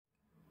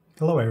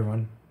Hello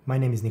everyone, my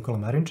name is Nikola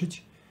Marincic.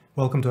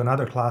 Welcome to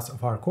another class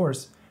of our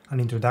course, An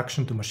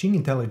Introduction to Machine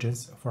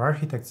Intelligence for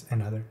Architects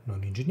and Other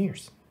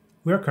Non-Engineers.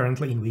 We are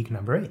currently in week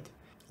number 8.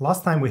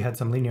 Last time we had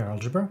some linear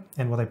algebra,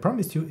 and what I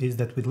promised you is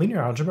that with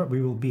linear algebra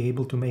we will be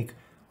able to make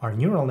our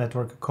neural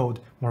network code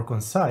more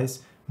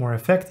concise, more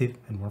effective,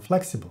 and more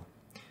flexible.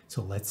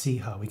 So let's see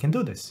how we can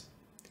do this.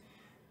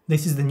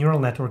 This is the neural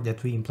network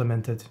that we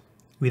implemented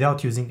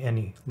without using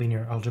any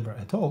linear algebra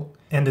at all.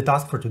 And the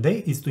task for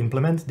today is to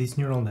implement this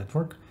neural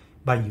network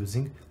by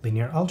using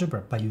linear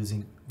algebra, by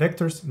using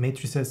vectors,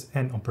 matrices,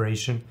 and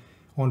operation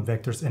on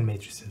vectors and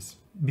matrices.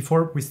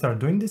 Before we start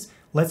doing this,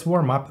 let's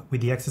warm up with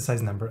the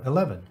exercise number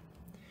 11.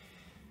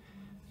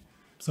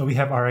 So we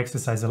have our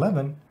exercise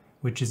 11,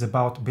 which is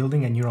about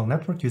building a neural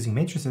network using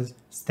matrices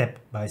step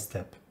by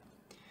step.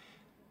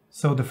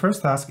 So the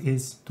first task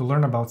is to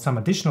learn about some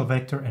additional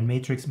vector and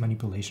matrix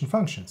manipulation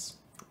functions.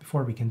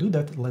 Before we can do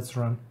that, let's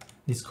run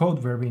this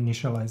code where we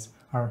initialize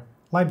our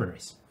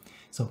libraries.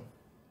 So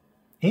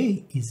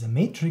A is a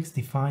matrix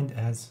defined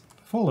as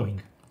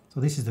following. So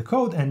this is the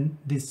code and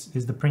this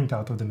is the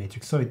printout of the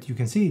matrix. So you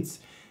can see it's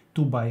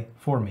 2 by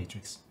 4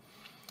 matrix.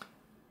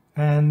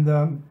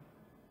 And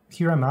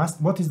here I'm asked,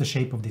 what is the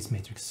shape of this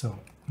matrix? So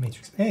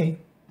matrix A,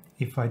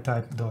 if I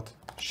type dot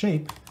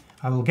shape,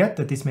 I will get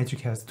that this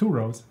matrix has 2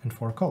 rows and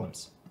 4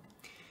 columns.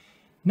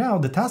 Now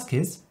the task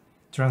is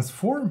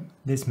transform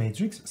this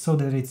matrix so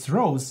that its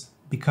rows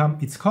become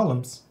its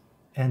columns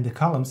and the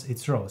columns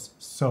its rows.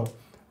 So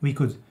we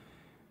could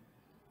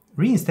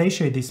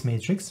reinstantiate this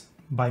matrix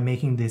by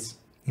making this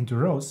into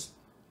rows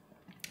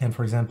and,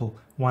 for example,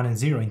 1 and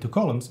 0 into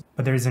columns,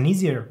 but there is an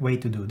easier way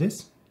to do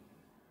this.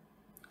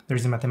 There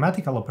is a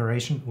mathematical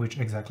operation which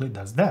exactly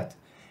does that,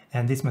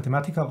 and this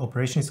mathematical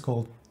operation is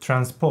called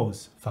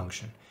transpose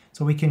function.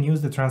 So we can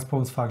use the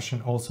transpose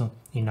function also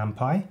in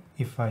NumPy.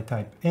 If I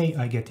type A,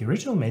 I get the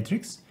original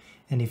matrix,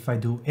 and if I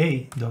do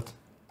A dot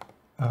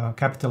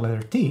capital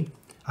letter T,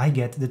 I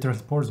get the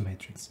transpose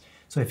matrix.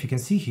 So if you can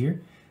see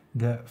here,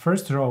 the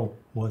first row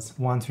was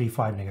 1, 3,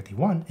 5, negative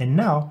 1, and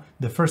now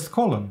the first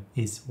column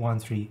is 1,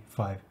 3,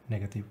 5,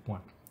 negative 1.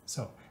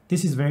 So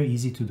this is very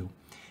easy to do.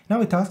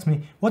 Now it asks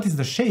me, what is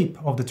the shape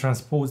of the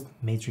transposed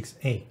matrix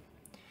A?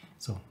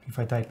 So if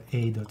I type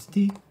A dot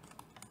T,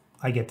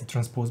 I get the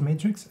transpose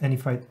matrix, and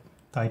if I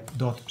type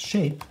dot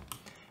shape,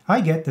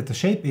 I get that the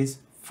shape is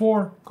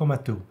 4,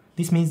 2.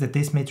 This means that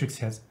this matrix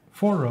has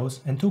 4 rows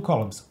and 2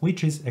 columns,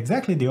 which is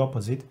exactly the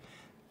opposite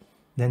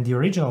than the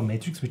original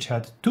matrix, which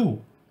had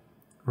 2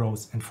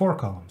 rows and 4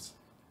 columns.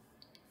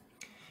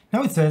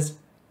 Now it says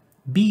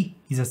B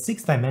is a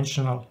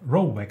 6-dimensional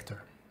row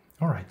vector.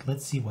 All right,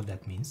 let's see what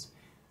that means.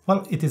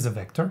 Well, it is a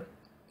vector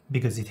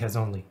because it has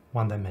only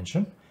 1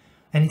 dimension,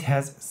 and it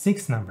has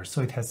 6 numbers,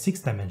 so it has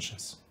 6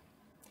 dimensions.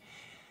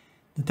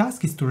 The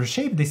task is to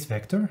reshape this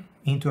vector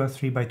into a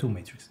 3 by 2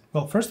 matrix.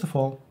 Well, first of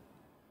all,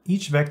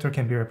 each vector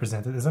can be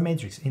represented as a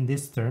matrix. In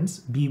these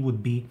terms, B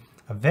would be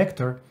a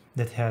vector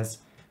that has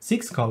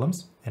 6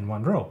 columns and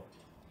 1 row.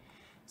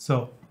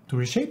 So to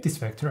reshape this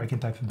vector, I can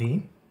type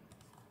B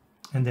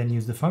and then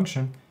use the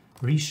function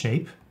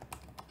reshape,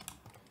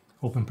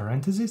 open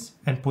parentheses,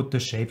 and put the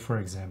shape, for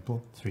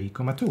example, 3,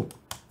 2.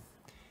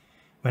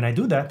 When I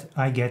do that,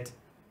 I get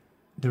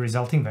the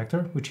resulting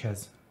vector, which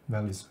has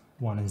values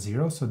 1 and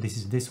 0. So this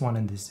is this one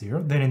and this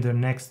 0. Then in the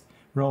next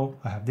row,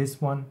 I have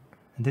this one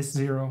and this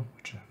 0,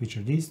 which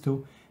are these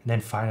two. And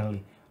then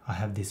finally, I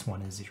have this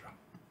 1 and 0.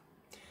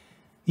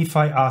 If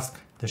I ask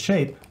the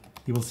shape,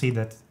 you will see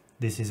that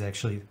this is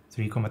actually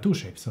 3, 2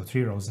 shape. So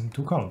 3 rows and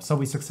 2 columns. So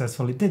we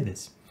successfully did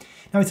this.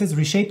 Now it says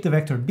reshape the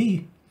vector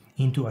B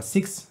into a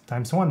 6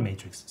 times 1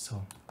 matrix.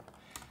 So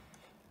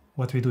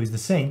what we do is the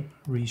same,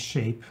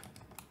 reshape,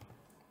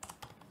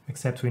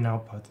 except we now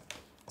put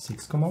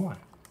 6, 1.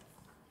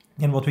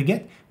 And what we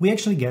get? We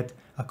actually get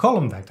a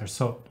column vector.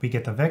 So we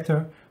get a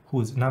vector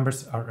whose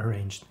numbers are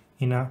arranged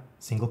in a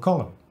single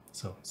column.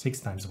 So 6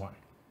 times 1.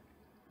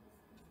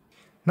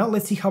 Now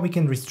let's see how we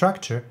can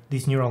restructure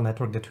this neural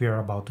network that we are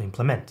about to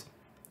implement.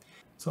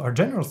 So our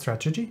general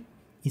strategy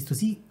is to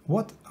see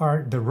what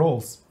are the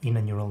roles in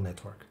a neural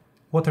network.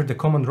 What are the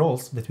common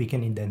roles that we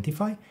can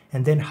identify,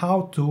 and then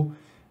how to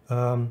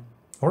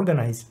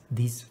organize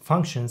these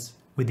functions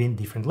within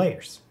different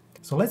layers.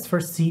 So let's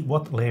first see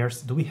what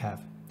layers do we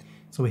have.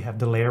 So we have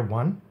the layer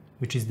 1,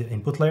 which is the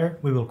input layer.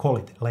 We will call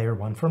it layer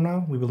 1 from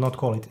now. We will not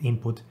call it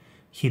input,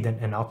 hidden,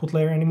 and output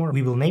layer anymore.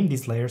 We will name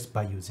these layers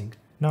by using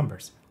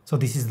numbers. So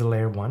this is the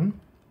layer 1,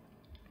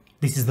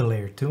 this is the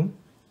layer 2,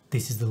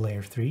 this is the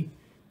layer 3,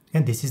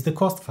 and this is the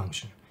cost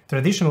function.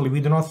 Traditionally,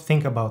 we do not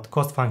think about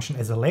cost function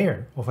as a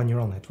layer of a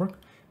neural network,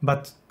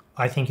 but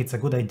I think it's a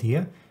good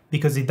idea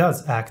because it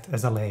does act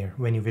as a layer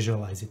when you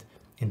visualize it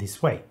in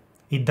this way.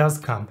 It does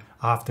come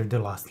after the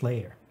last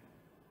layer.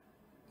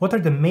 What are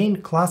the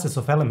main classes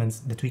of elements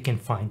that we can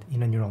find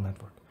in a neural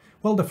network?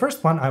 Well, the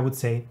first one I would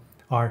say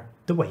are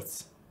the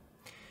weights.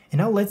 And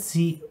now let's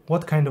see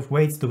what kind of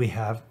weights do we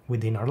have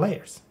within our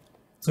layers.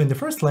 So in the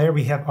first layer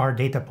we have our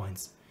data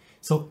points.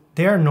 So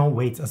there are no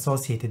weights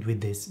associated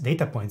with these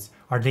data points.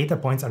 Our data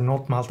points are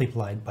not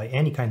multiplied by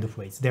any kind of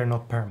weights. They're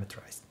not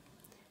parameterized.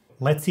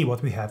 Let's see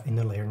what we have in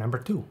the layer number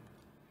 2.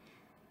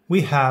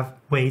 We have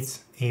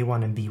weights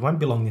A1 and B1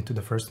 belonging to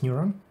the first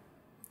neuron.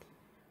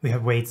 We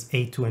have weights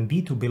A2 and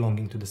B2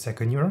 belonging to the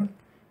second neuron.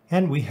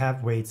 And we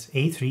have weights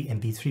A3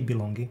 and B3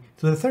 belonging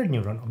to the third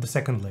neuron of the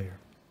second layer.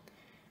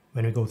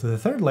 When we go to the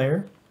third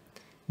layer,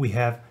 we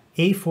have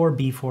A4,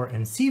 B4,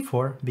 and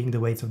C4 being the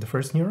weights of the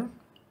first neuron,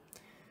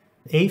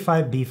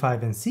 A5,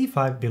 B5, and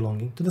C5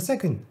 belonging to the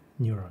second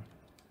neuron.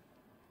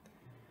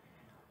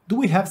 Do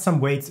we have some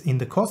weights in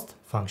the cost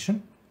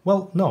function?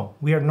 Well, no,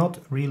 we are not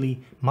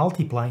really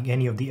multiplying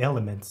any of the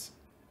elements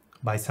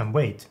by some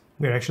weight.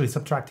 We are actually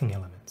subtracting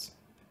elements.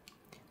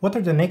 What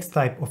are the next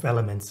type of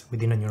elements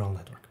within a neural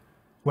network?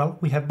 Well,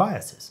 we have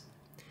biases.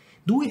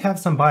 Do we have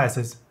some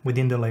biases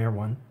within the layer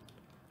 1?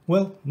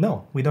 Well,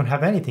 no, we don't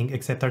have anything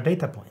except our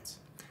data points.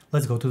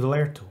 Let's go to the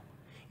layer 2. In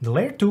the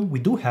layer 2, we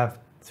do have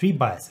 3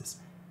 biases.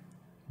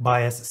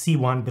 Bias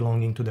C1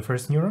 belonging to the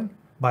first neuron,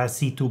 bias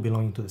C2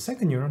 belonging to the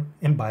second neuron,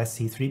 and bias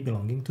C3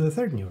 belonging to the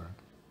third neuron.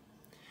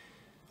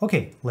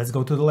 Okay, let's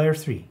go to the layer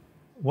 3.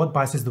 What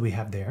biases do we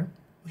have there?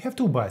 We have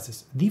 2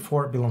 biases,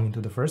 D4 belonging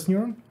to the first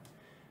neuron,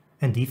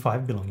 and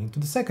D5 belonging to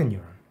the second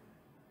neuron.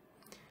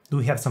 Do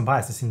we have some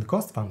biases in the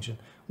cost function?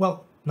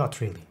 Well, not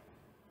really.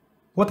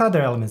 What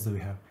other elements do we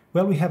have?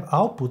 Well, we have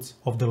outputs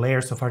of the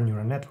layers of our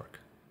neural network.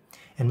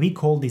 And we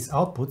call these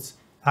outputs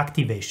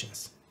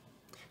activations.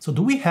 So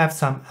do we have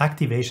some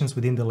activations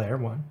within the layer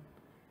 1?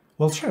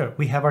 Well, sure,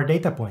 we have our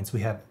data points.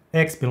 We have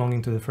X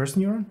belonging to the first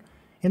neuron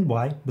and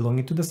Y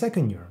belonging to the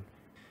second neuron.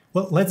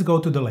 Well, let's go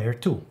to the layer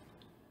 2.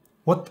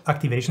 What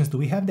activations do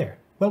we have there?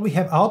 Well, we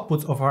have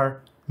outputs of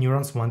our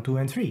neurons 1, 2,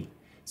 and 3.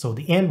 So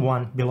the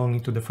N1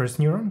 belonging to the first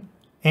neuron,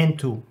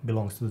 N2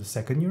 belongs to the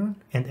second neuron,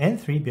 and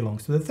N3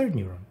 belongs to the third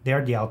neuron. They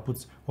are the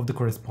outputs of the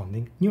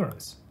corresponding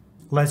neurons.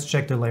 Let's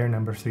check the layer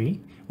number 3.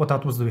 What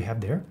outputs do we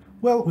have there?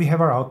 Well, we have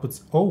our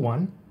outputs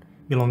O1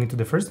 belonging to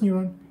the first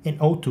neuron and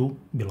O2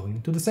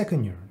 belonging to the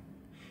second neuron.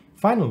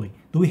 Finally,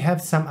 do we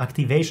have some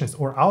activations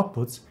or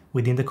outputs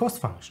within the cost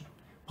function?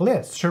 Well,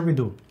 yes, sure we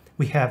do.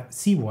 We have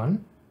C1,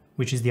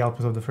 which is the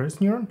output of the first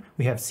neuron.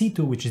 We have C2,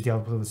 which is the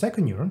output of the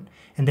second neuron.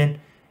 And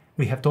then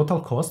we have total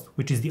cost,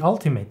 which is the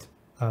ultimate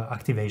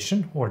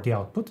activation or the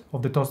output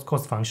of the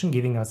cost function,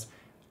 giving us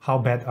how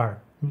bad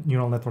our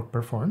neural network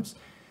performs.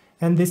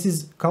 And this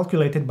is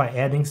calculated by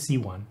adding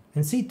C1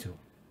 and C2.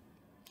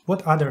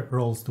 What other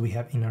roles do we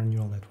have in our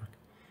neural network?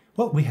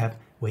 Well, we have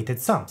weighted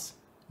sums.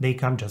 They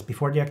come just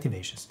before the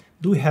activations.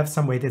 Do we have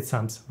some weighted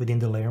sums within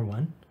the layer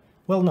 1?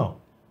 Well, no.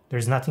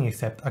 There's nothing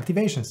except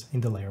activations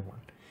in the layer 1.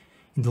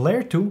 In the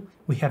layer 2,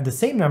 we have the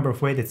same number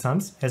of weighted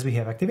sums as we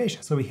have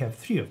activations, so we have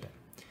 3 of them.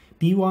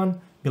 P1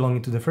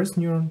 belonging to the first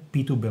neuron,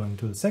 P2 belonging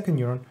to the second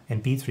neuron,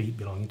 and P3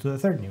 belonging to the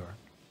third neuron.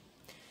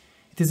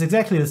 It is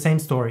exactly the same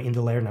story in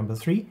the layer number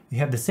 3. We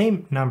have the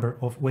same number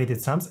of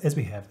weighted sums as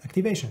we have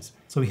activations.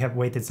 So we have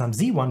weighted sum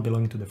Z1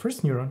 belonging to the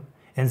first neuron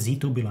and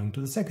Z2 belonging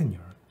to the second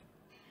neuron.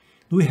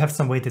 Do we have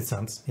some weighted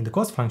sums in the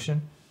cost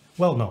function?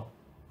 Well, no,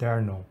 there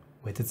are no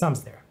weighted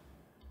sums there.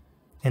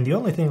 And the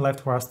only thing left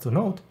for us to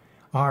note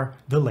are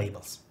the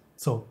labels.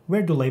 So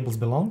where do labels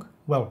belong?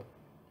 Well,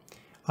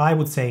 I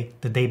would say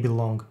that they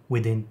belong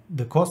within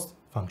the cost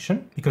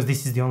function, because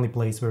this is the only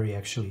place where we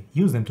actually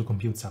use them to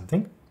compute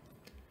something.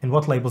 And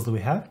what labels do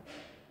we have?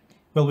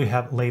 Well, we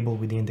have label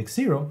with the index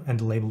 0 and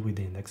the label with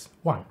the index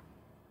 1.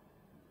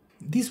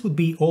 This would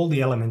be all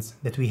the elements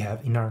that we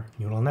have in our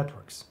neural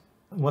networks.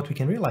 What we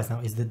can realize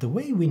now is that the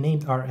way we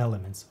named our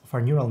elements of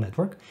our neural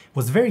network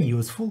was very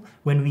useful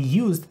when we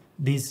used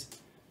these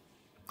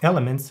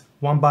elements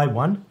one by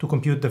one to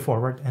compute the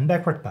forward and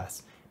backward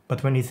paths.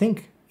 But when you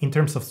think in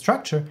terms of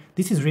structure,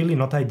 this is really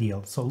not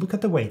ideal. So look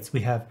at the weights.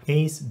 We have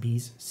A's,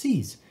 B's,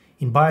 C's.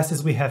 In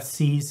biases, we have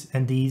C's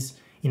and D's.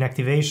 In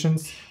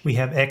activations, we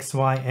have X,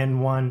 Y,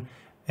 N1,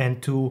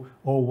 N2,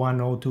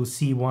 O1,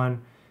 O2, C1.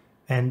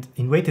 And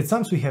in weighted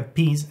sums, we have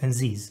P's and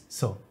Z's.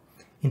 So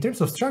in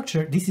terms of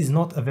structure, this is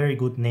not a very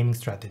good naming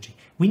strategy.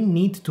 We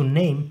need to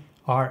name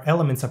our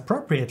elements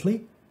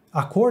appropriately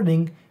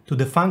according to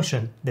the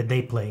function that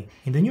they play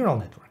in the neural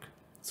network.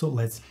 So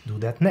let's do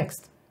that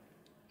next.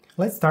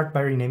 Let's start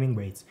by renaming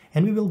weights,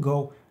 and we will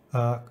go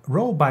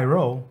row by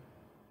row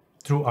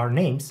through our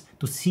names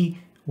to see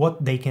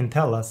what they can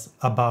tell us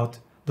about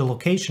the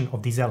location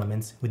of these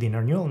elements within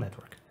our neural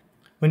network.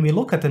 When we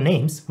look at the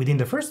names within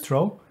the first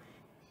row,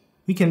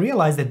 we can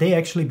realize that they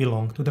actually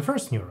belong to the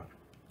first neuron.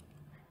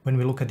 When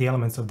we look at the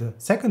elements of the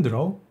second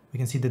row, we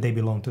can see that they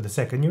belong to the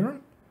second neuron,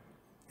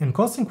 and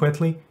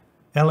consequently,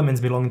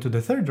 elements belonging to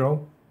the third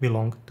row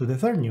belong to the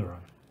third neuron.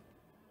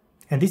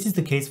 And this is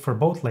the case for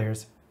both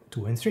layers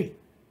 2 and 3.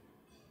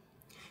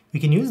 We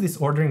can use this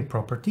ordering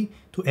property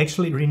to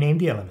actually rename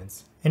the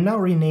elements, and now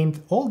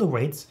renamed all the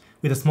weights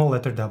with a small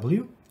letter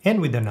W and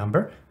with a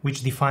number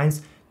which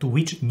defines to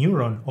which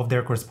neuron of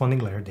their corresponding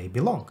layer they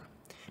belong.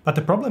 But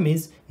the problem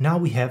is now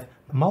we have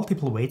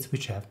multiple weights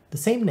which have the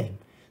same name.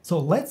 So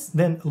let's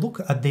then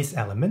look at these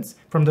elements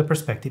from the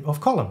perspective of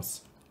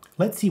columns.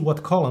 let's see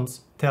what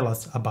columns tell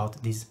us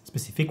about these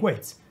specific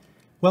weights.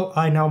 Well,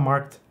 I now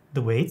marked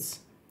the weights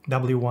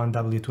W1,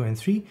 W2, and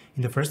 3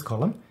 in the first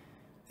column.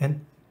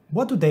 And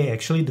what do they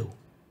actually do?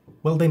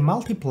 Well, they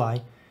multiply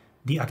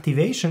the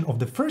activation of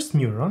the first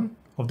neuron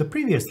of the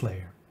previous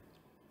layer.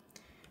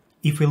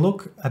 If we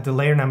look at the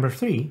layer number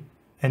 3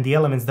 and the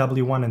elements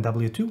W1 and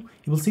W2,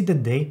 you will see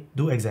that they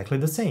do exactly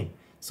the same.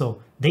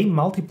 So they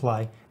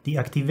multiply the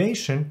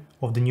activation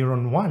of the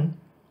neuron 1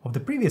 of the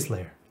previous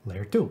layer,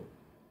 layer 2.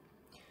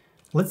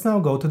 Let's now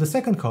go to the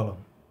second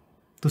column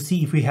to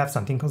see if we have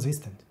something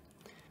consistent.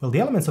 Well, the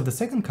elements of the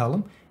second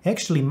column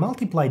actually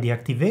multiply the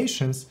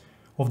activations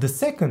of the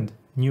second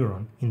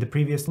neuron in the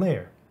previous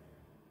layer.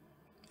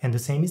 And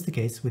the same is the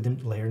case with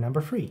the layer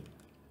number 3.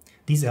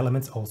 These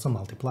elements also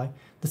multiply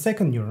the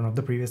second neuron of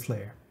the previous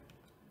layer.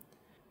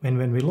 And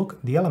when we look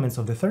at the elements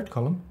of the third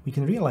column, we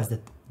can realize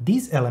that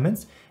these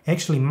elements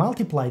actually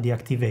multiply the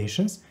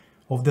activations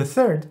of the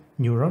third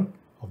neuron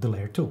of the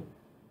layer 2.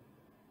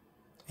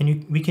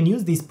 And we can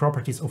use these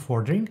properties of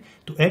ordering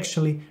to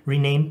actually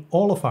rename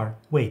all of our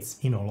weights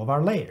in all of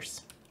our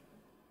layers.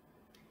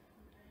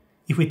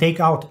 If we take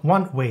out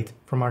one weight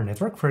from our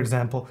network, for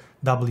example,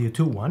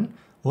 W21,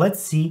 let's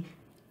see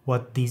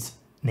what this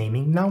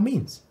naming now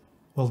means.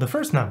 Well, the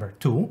first number,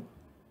 2,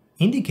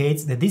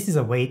 indicates that this is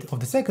a weight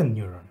of the second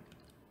neuron.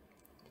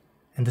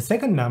 And the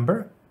second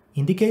number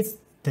indicates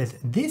that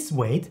this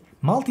weight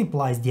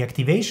multiplies the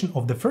activation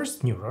of the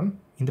first neuron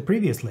in the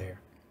previous layer.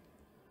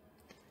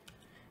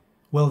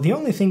 Well, the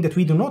only thing that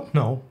we do not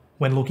know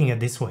when looking at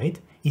this weight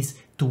is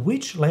to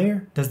which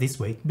layer does this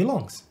weight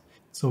belongs.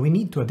 So we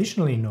need to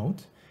additionally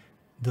note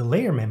the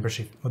layer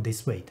membership of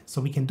this weight.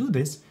 So we can do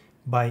this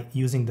by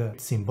using the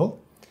symbol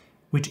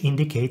which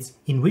indicates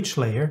in which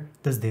layer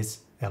does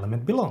this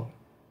element belong.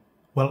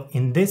 Well,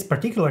 in this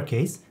particular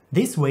case,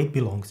 this weight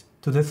belongs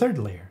to the third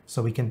layer,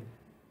 so we can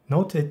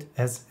note it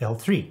as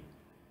L3.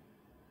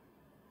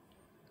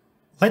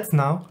 Let's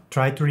now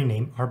try to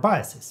rename our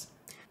biases.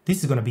 This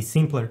is going to be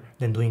simpler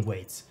than doing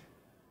weights.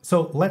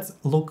 So let's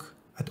look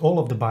at all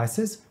of the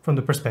biases from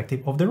the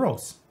perspective of the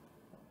rows.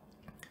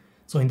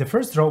 So in the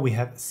first row we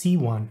have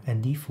C1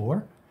 and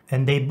D4,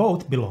 and they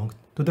both belong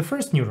to the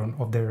first neuron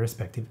of their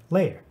respective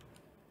layer.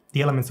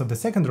 The elements of the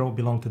second row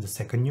belong to the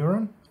second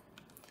neuron,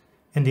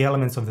 and the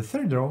elements of the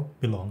third row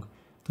belong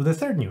to the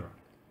third neuron.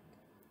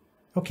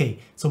 Okay,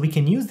 so we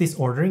can use this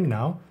ordering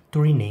now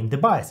to rename the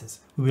biases.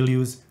 We will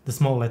use the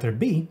small letter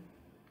b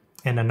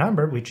and a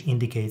number which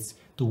indicates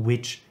to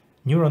which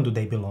neuron do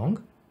they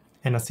belong,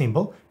 and a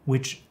symbol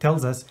which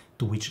tells us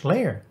to which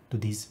layer do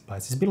these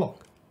biases belong.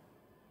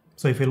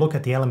 So if we look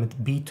at the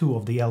element b2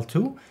 of the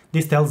L2,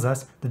 this tells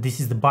us that this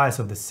is the bias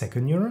of the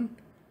second neuron,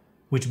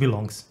 which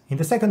belongs in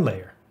the second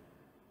layer.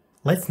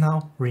 Let's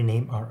now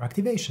rename our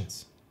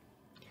activations.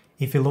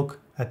 If you look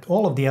at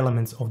all of the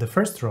elements of the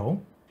first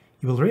row,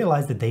 you will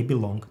realize that they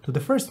belong to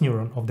the first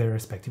neuron of their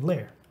respective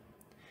layer.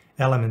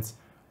 Elements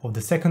of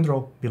the second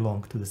row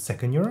belong to the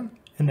second neuron,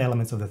 and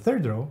elements of the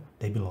third row,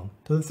 they belong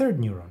to the third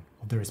neuron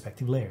of the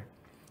respective layer.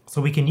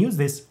 So we can use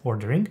this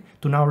ordering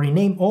to now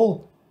rename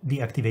all the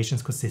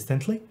activations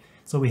consistently.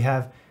 So we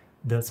have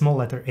the small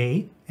letter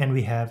a, and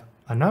we have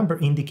a number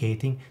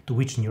indicating to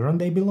which neuron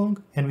they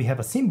belong, and we have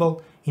a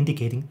symbol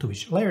indicating to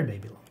which layer they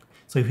belong.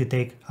 So if you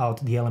take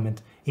out the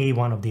element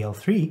A1 of the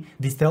L3,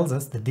 this tells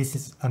us that this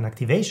is an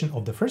activation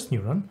of the first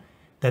neuron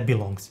that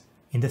belongs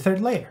in the third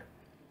layer.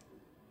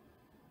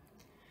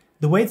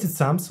 The weights and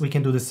sums, we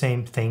can do the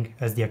same thing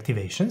as the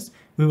activations.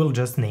 We will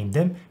just name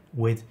them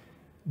with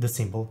the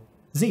symbol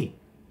Z.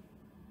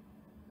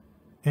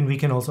 And we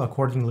can also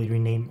accordingly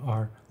rename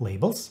our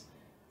labels.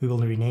 We will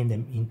rename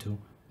them into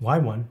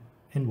Y1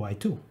 and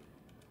Y2.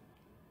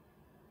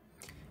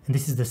 And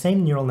this is the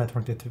same neural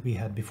network that we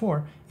had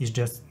before, it's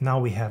just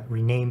now we have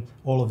renamed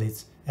all of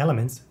these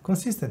elements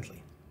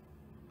consistently.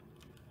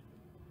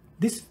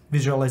 This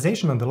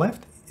visualization on the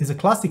left is a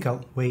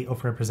classical way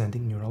of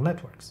representing neural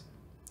networks.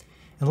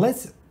 And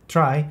let's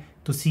try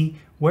to see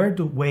where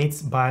do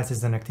weights,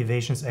 biases, and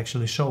activations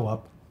actually show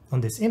up on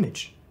this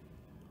image.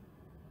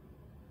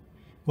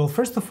 Well,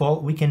 first of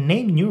all, we can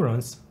name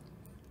neurons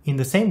in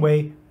the same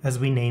way as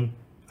we name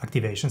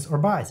activations or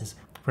biases.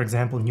 For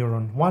example,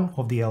 neuron 1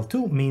 of the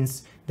L2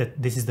 means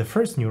that this is the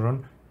first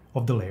neuron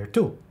of the layer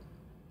 2.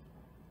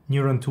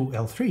 Neuron 2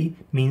 L3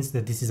 means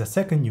that this is a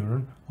second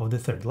neuron of the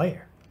third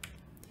layer.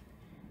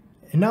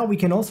 And now we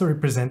can also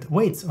represent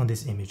weights on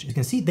this image. You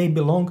can see they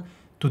belong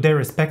to their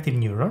respective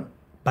neuron,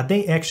 but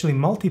they actually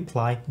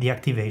multiply the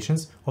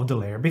activations of the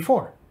layer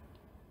before.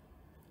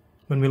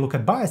 When we look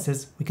at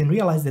biases, we can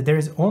realize that there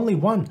is only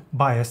one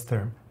bias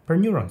term per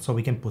neuron, so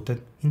we can put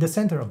it in the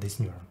center of this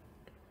neuron.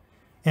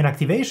 And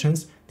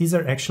activations, these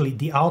are actually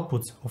the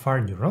outputs of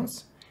our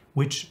neurons,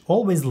 which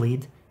always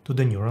lead to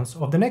the neurons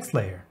of the next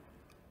layer.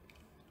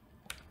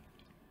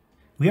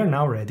 We are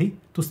now ready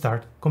to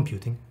start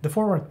computing the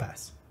forward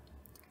pass.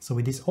 So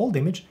with this old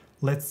image,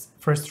 let's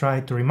first try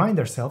to remind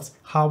ourselves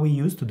how we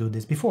used to do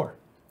this before.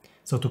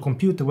 So to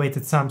compute the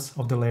weighted sums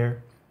of the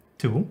layer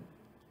 2,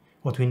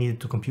 what we needed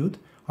to compute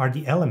are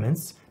the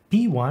elements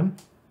P1,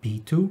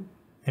 P2,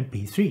 and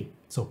P3.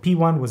 So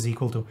P1 was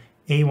equal to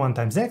A1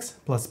 times X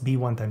plus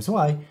B1 times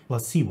Y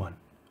plus C1.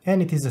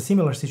 And it is a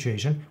similar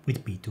situation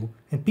with P2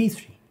 and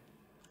P3.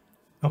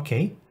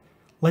 Okay,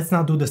 let's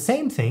now do the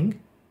same thing,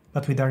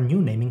 but with our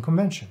new naming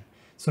convention.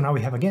 So now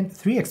we have again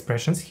three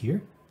expressions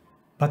here,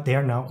 but they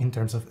are now in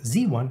terms of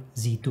Z1,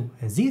 Z2,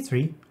 and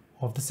Z3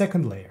 of the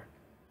second layer.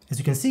 As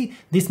you can see,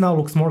 this now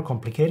looks more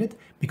complicated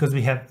because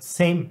we have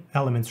same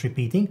elements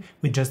repeating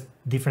with just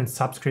different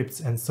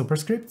subscripts and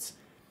superscripts.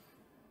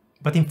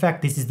 But in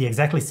fact, this is the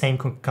exactly same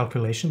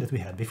calculation that we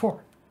had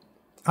before.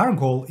 Our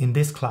goal in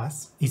this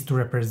class is to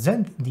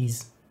represent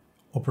these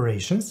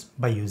operations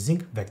by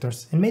using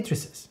vectors and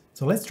matrices.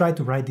 So let's try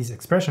to write these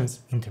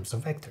expressions in terms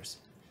of vectors.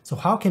 So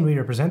how can we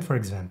represent, for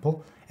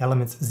example,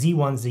 elements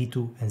Z1,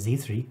 Z2, and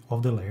Z3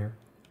 of the layer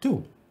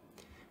 2?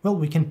 Well,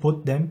 we can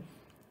put them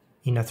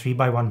in a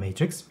 3x1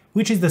 matrix,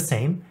 which is the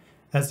same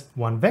as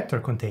one vector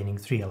containing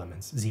three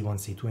elements, Z1,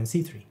 Z2, and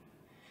Z3.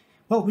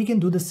 Well, we can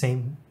do the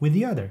same with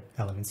the other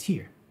elements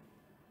here.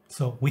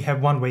 So we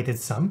have one weighted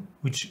sum,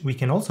 which we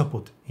can also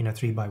put in a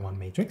 3x1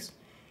 matrix.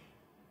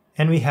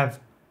 And we have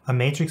a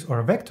matrix or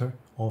a vector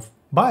of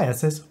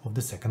biases of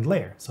the second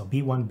layer, so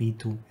B1,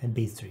 B2, and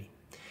B3.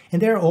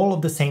 And they're all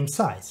of the same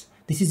size.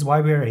 This is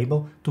why we are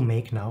able to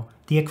make now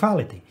the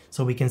equality.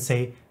 So we can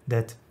say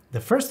that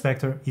the first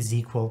vector is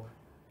equal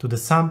to the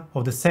sum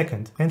of the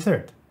second and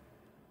third.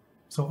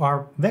 So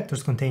our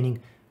vectors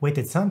containing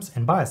weighted sums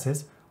and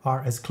biases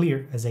are as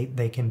clear as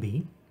they can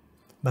be,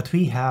 but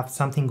we have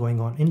something going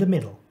on in the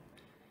middle.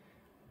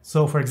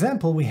 So for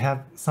example, we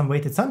have some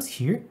weighted sums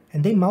here,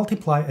 and they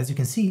multiply, as you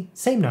can see,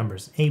 same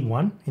numbers,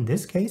 A1 in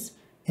this case,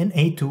 and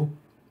A2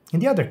 in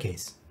the other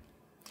case.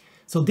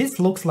 So this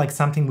looks like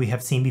something we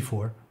have seen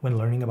before when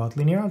learning about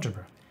linear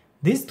algebra.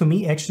 This to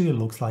me actually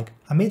looks like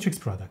a matrix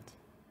product.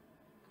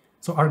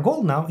 So our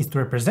goal now is to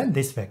represent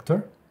this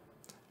vector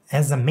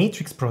as a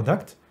matrix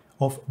product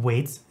of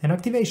weights and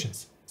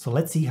activations. So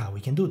let's see how we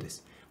can do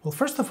this. Well,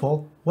 first of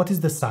all, what is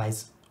the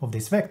size of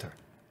this vector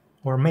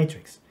or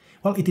matrix?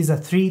 Well, it is a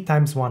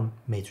 3x1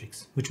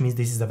 matrix, which means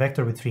this is a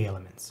vector with three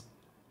elements.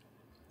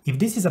 If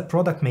this is a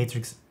product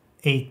matrix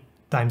A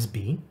times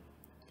B,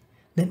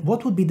 then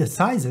what would be the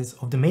sizes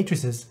of the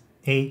matrices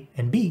A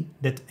and B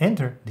that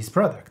enter this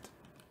product?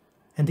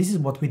 And this is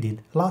what we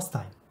did last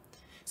time.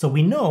 So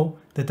we know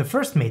that the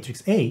first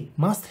matrix A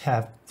must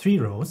have 3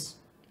 rows,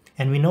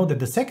 and we know that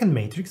the second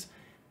matrix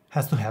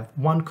has to have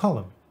 1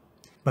 column.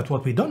 But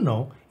what we don't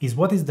know is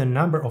what is the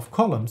number of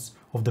columns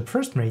of the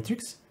first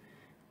matrix,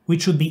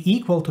 which should be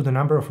equal to the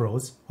number of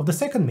rows of the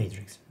second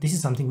matrix. This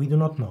is something we do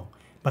not know.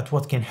 But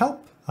what can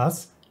help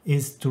us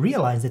is to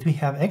realize that we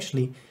have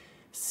actually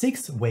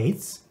 6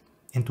 weights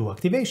and 2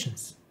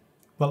 activations.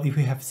 Well, if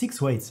we have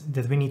 6 weights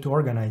that we need to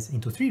organize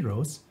into 3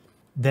 rows,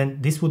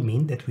 then this would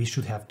mean that we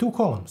should have 2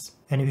 columns.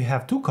 And if you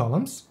have 2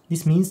 columns,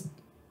 this means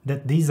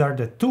that these are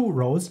the 2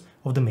 rows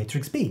of the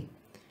matrix B.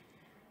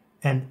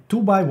 And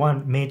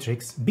 2x1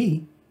 matrix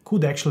B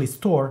could actually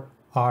store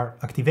our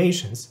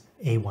activations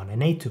A1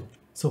 and A2.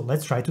 So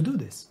let's try to do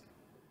this.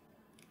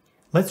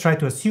 Let's try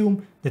to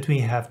assume that we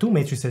have 2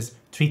 matrices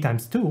 3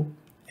 times 2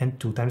 and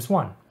 2 times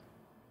 1.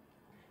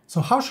 So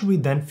how should we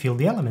then fill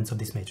the elements of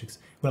this matrix?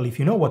 Well, if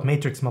you know what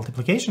matrix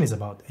multiplication is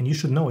about, and you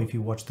should know if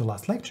you watched the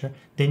last lecture,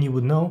 then you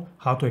would know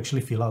how to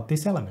actually fill out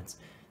these elements.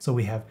 So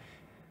we have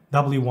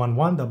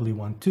W11,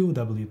 W12,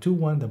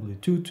 W21,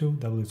 W22,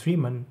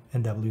 W31,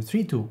 and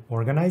W32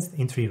 organized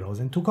in 3 rows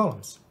and 2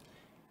 columns.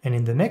 And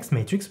in the next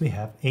matrix, we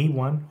have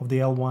A1 of the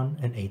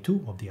L1 and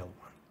A2 of the L1.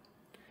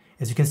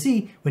 As you can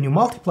see, when you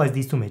multiply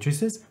these 2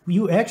 matrices,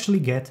 you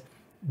actually get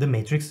the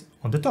matrix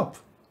on the top.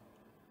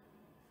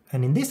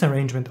 And in this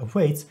arrangement of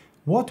weights,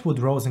 what would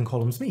rows and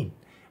columns mean?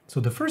 So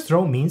the first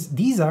row means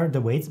these are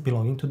the weights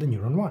belonging to the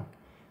neuron 1.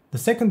 The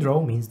second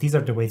row means these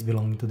are the weights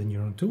belonging to the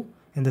neuron 2.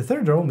 And the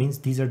third row means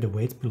these are the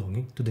weights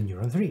belonging to the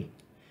neuron 3.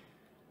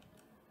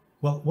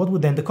 Well, what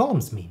would then the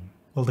columns mean?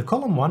 Well, the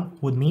column 1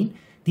 would mean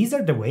these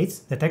are the weights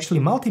that actually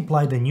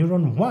multiply the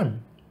neuron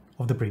 1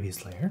 of the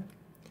previous layer.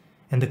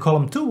 And the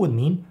column 2 would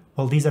mean,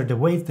 well, these are the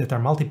weights that are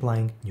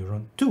multiplying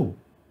neuron 2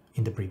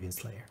 in the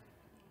previous layer.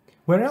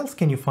 Where else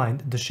can you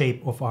find the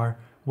shape of our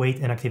weight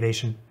and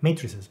activation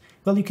matrices?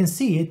 Well, you can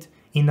see it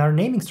in our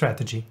naming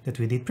strategy that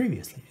we did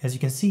previously. As you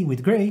can see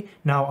with gray,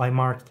 now I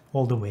marked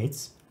all the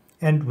weights,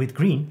 and with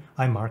green,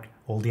 I mark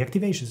all the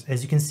activations.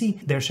 As you can see,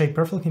 their shape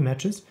perfectly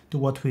matches to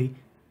what we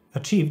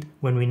achieved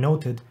when we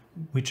noted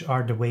which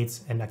are the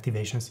weights and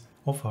activations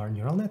of our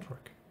neural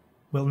network.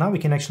 Well, now we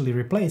can actually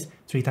replace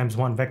 3 times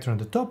 1 vector on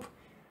the top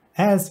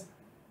as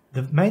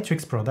the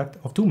matrix product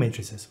of 2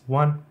 matrices,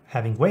 one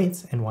having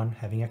weights and one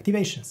having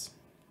activations.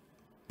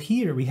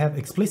 Here we have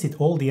explicit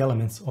all the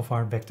elements of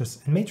our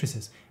vectors and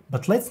matrices,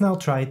 but let's now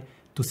try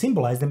to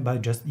symbolize them by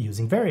just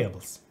using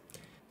variables.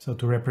 So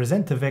to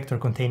represent the vector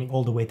containing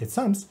all the weighted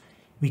sums,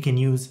 we can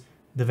use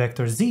the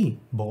vector z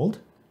bold,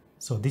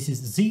 so this is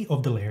z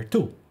of the layer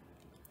 2.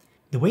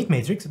 The weight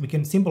matrix we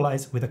can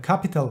symbolize with a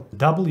capital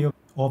W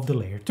of the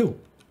layer 2.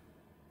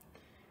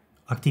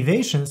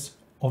 Activations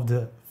of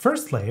the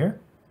first layer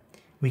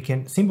we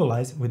can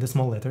symbolize with the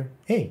small letter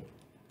a.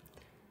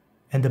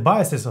 And the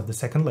biases of the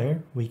second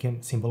layer we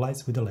can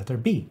symbolize with the letter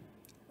B,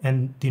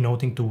 and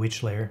denoting to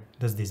which layer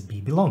does this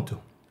B belong to.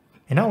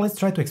 And now let's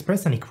try to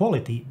express an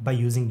equality by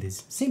using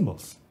these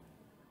symbols.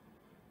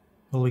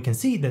 Well, we can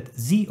see that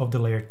Z of the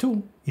layer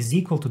 2 is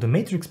equal to the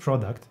matrix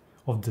product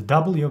of the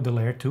W of the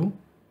layer 2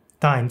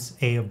 times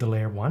A of the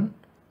layer 1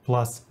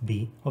 plus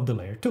B of the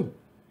layer 2.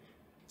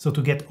 So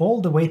to get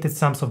all the weighted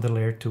sums of the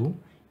layer 2,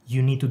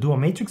 you need to do a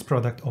matrix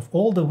product of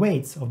all the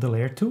weights of the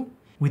layer 2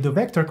 with the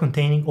vector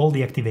containing all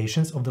the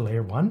activations of the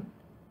layer 1,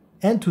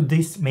 and to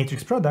this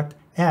matrix product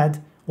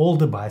add all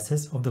the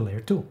biases of the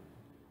layer 2.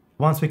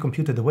 Once we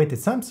computed the weighted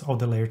sums of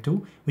the layer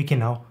 2, we can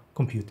now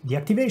compute the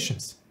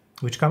activations,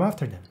 which come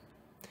after them.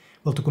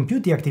 Well, to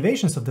compute the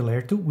activations of the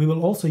layer 2, we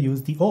will also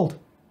use the old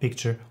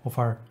picture of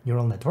our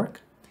neural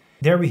network.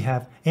 There we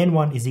have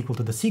n1 is equal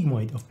to the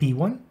sigmoid of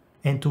p1,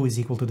 n2 is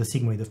equal to the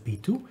sigmoid of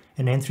p2,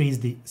 and n3 is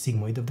the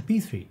sigmoid of the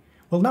p3.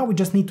 Well, now we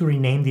just need to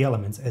rename the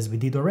elements as we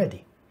did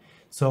already.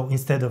 So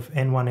instead of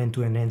n1,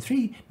 n2, and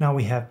n3, now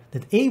we have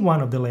that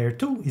a1 of the layer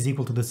 2 is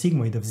equal to the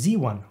sigmoid of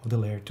z1 of the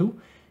layer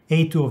 2,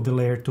 a2 of the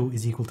layer 2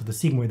 is equal to the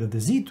sigmoid of the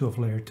z2 of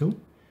layer 2,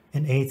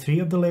 and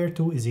a3 of the layer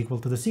 2 is equal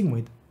to the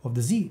sigmoid of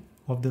the z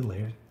of the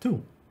layer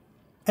 2.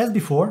 As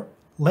before,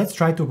 let's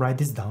try to write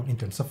this down in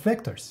terms of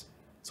vectors.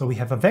 So we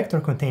have a vector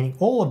containing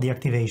all of the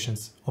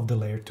activations of the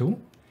layer 2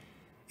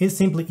 is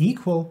simply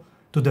equal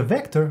to the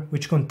vector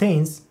which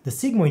contains the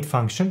sigmoid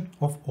function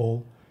of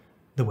all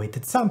the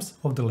weighted sums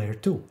of the layer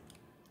 2.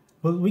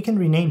 Well, we can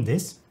rename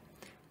this.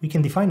 We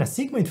can define a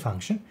sigmoid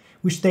function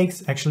which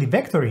takes actually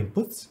vector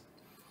inputs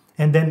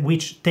and then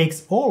which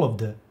takes all of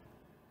the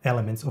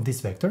elements of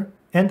this vector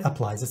and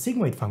applies a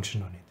sigmoid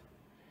function on it.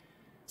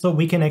 So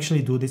we can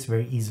actually do this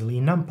very easily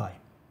in NumPy.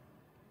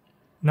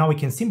 Now we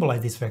can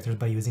symbolize these vectors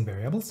by using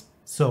variables.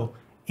 So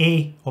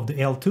A of the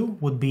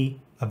L2 would be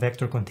a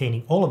vector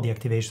containing all of the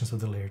activations of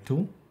the layer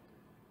 2.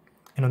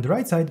 And on the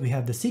right side we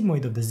have the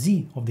sigmoid of the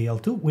Z of the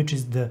L2, which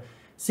is the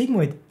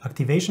sigmoid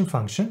activation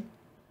function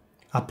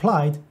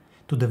applied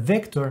to the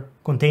vector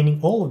containing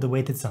all of the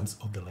weighted sums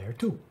of the layer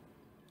 2.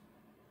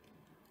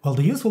 Well,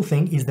 the useful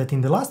thing is that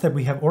in the last step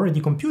we have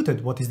already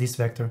computed what is this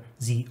vector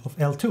Z of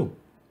L2.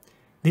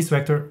 This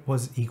vector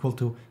was equal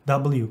to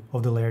W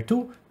of the layer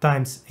 2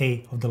 times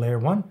A of the layer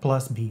 1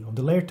 plus B of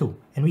the layer 2.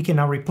 And we can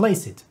now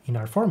replace it in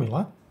our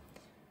formula.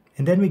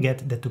 And then we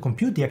get that to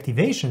compute the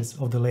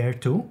activations of the layer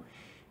 2,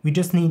 we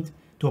just need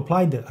to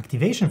apply the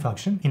activation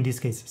function, in this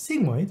case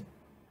sigmoid,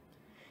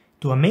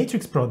 to a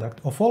matrix product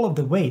of all of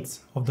the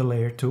weights of the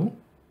layer 2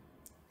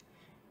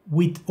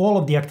 with all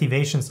of the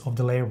activations of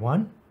the layer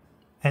 1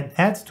 and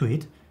add to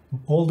it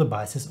all the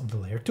biases of the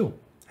layer 2.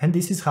 And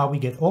this is how we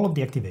get all of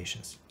the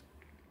activations.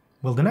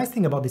 Well, the nice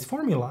thing about this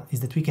formula is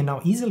that we can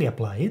now easily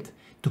apply it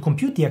to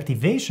compute the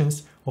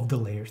activations of the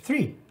layer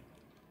 3.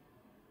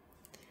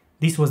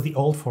 This was the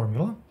old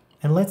formula,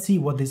 and let's see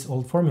what this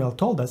old formula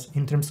told us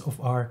in terms of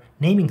our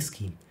naming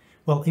scheme.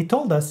 Well, it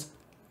told us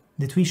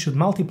that we should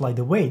multiply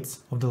the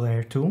weights of the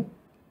layer 2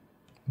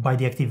 by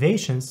the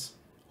activations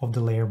of the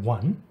layer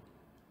 1,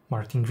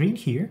 marked in green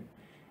here,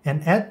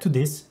 and add to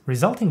this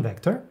resulting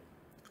vector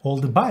all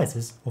the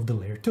biases of the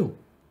layer 2.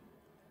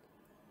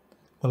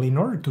 Well, in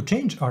order to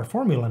change our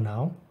formula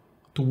now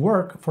to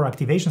work for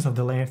activations of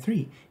the layer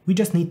 3, we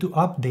just need to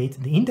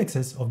update the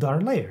indexes of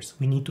our layers.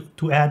 We need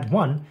to add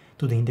 1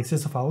 to the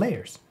indexes of our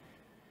layers.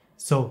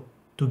 So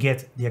to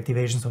get the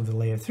activations of the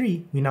layer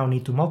 3, we now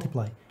need to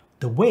multiply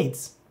the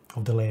weights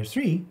of the layer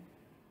 3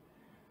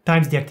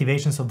 times the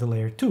activations of the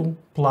layer 2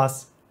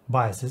 plus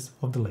biases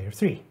of the layer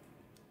 3.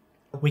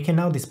 We can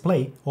now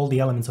display all the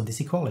elements of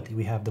this equality.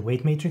 We have the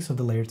weight matrix of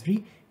the layer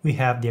 3, we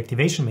have the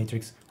activation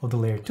matrix of the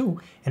layer 2,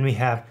 and we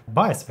have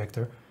bias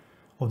vector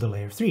of the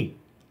layer 3.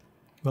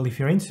 Well, if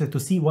you're interested to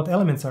see what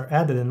elements are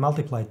added and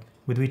multiplied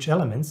with which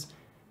elements,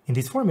 in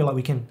this formula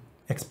we can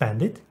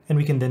expand it, and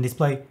we can then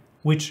display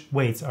which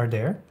weights are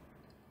there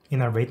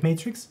in our weight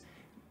matrix,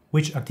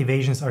 which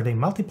activations are they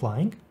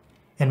multiplying,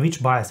 and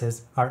which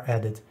biases are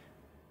added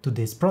to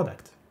this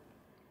product.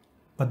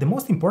 But the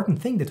most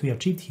important thing that we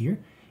achieved here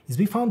is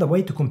we found a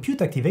way to compute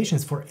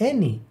activations for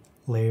any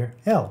layer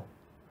L.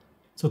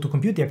 So to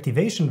compute the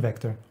activation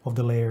vector of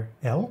the layer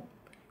L,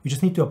 we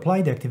just need to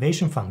apply the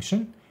activation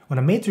function on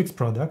a matrix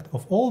product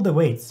of all the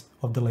weights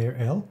of the layer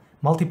L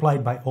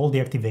multiplied by all the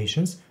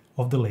activations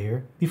of the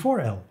layer before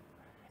L,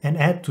 and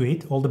add to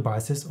it all the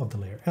biases of the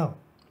layer L.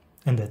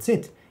 And that's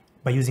it.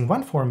 By using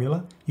one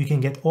formula, you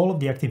can get all of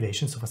the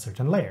activations of a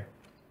certain layer.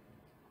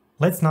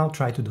 Let's now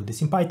try to do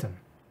this in Python.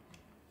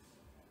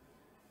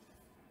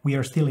 We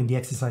are still in the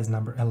exercise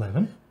number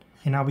 11,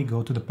 and now we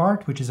go to the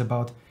part which is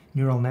about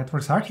neural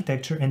networks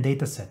architecture and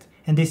dataset.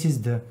 And this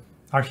is the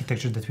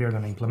architecture that we are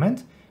going to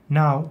implement,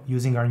 now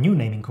using our new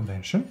naming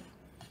convention.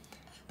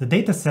 The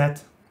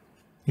dataset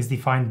is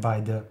defined by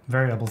the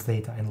variables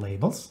data and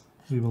labels.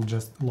 We will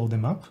just load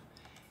them up.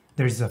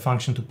 There is a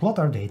function to plot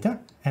our data,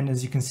 and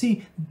as you can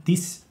see,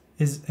 this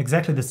is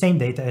exactly the same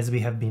data as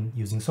we have been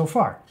using so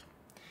far.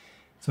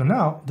 So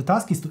now the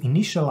task is to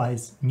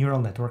initialize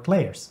neural network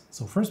layers.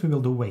 So first we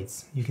will do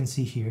weights. You can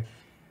see here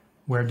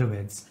where the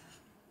weights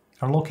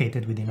are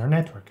located within our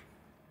network.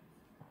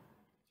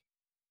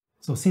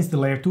 So since the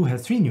layer 2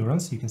 has 3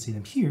 neurons, you can see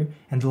them here,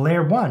 and the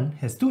layer 1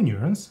 has 2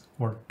 neurons,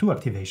 or 2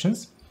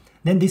 activations,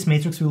 then this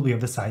matrix will be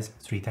of the size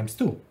 3 times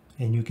 2.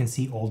 And you can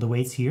see all the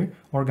weights here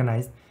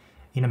organized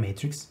in a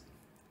matrix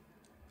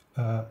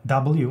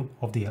W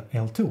of the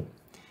L2.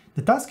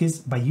 The task is,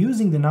 by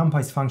using the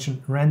numpy's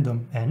function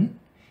random n,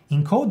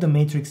 encode the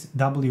matrix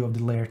W of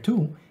the layer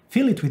 2,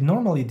 fill it with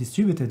normally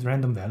distributed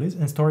random values,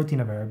 and store it in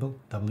a variable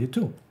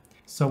W2.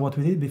 So what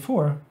we did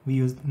before, we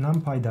used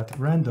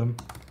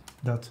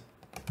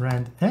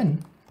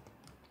numpy.random.randn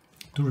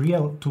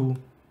to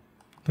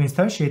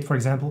instantiate, for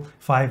example,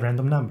 5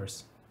 random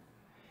numbers.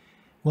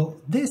 Well,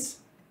 this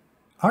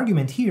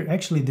argument here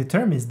actually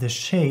determines the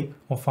shape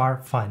of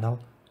our final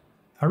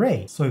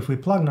array. So if we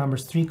plug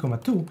numbers 3,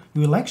 2,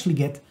 we will actually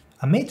get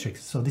a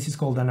matrix. So this is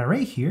called an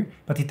array here,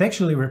 but it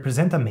actually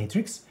represents a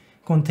matrix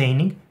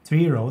containing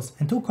 3 rows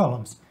and 2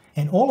 columns.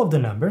 And all of the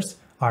numbers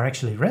are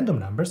actually random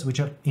numbers, which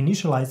are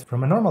initialized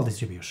from a normal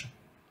distribution.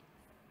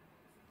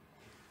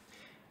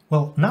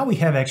 Well, now we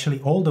have actually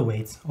all the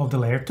weights of the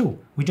layer 2.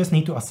 We just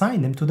need to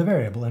assign them to the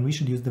variable, and we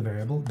should use the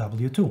variable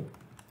w2.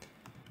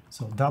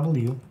 So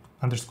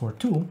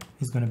w_2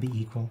 is going to be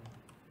equal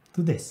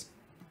to this.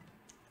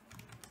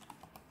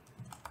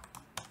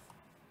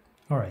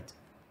 All right.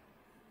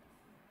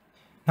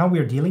 Now we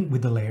are dealing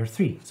with the layer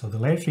 3. So the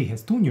layer 3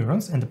 has 2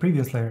 neurons, and the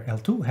previous layer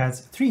L2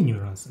 has 3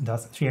 neurons,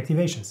 thus 3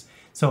 activations.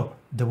 So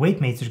the weight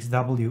matrix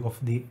W of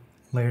the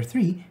layer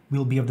 3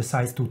 will be of the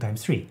size 2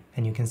 times 3.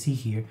 And you can see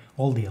here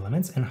all the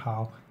elements and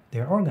how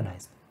they're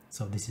organized.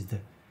 So this is the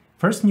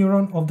first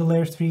neuron of the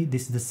layer 3,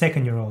 this is the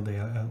second neuron of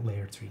the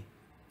layer 3.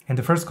 And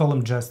the first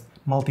column just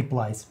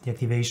multiplies the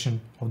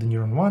activation of the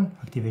neuron 1,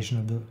 activation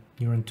of the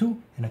neuron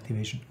 2, and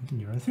activation of the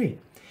neuron 3.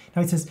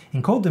 Now it says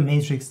encode the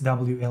matrix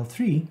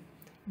WL3,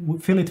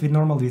 fill it with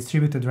normally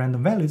distributed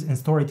random values, and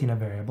store it in a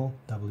variable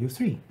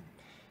W3.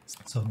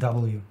 So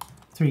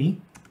W3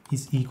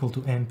 is equal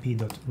to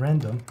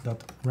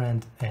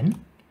mp.random.randn,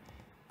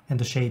 and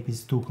the shape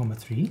is 2,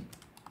 3,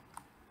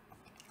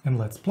 and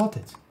let's plot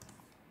it.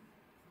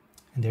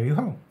 And there you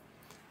go.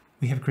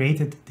 We have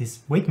created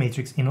this weight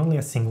matrix in only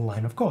a single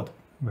line of code.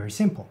 Very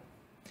simple.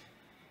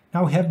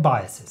 Now we have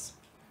biases.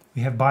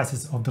 We have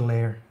biases of the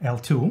layer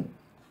L2.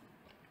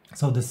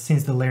 So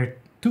since the layer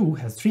 2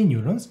 has 3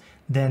 neurons,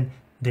 then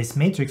this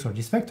matrix or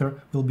this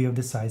vector will be of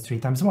the size 3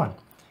 times 1.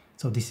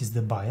 So this is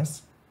the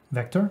bias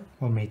vector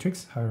or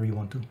matrix, however you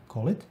want to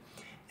call it.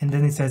 And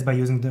then it says, by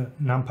using the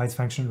numpy's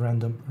function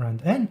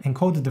random_randn,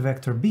 encode the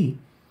vector b,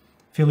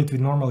 fill it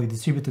with normally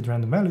distributed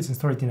random values, and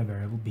store it in a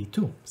variable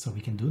b2. So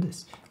we can do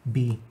this.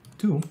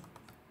 b2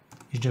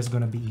 is just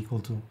going to be equal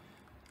to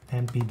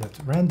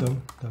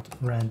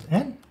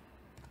mp.random.randn,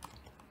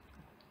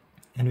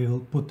 and we will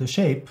put the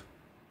shape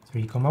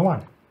 3,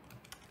 1.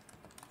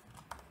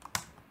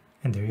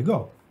 And there you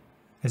go.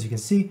 As you can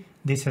see,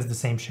 this has the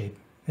same shape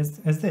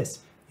as this.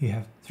 You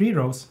have 3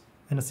 rows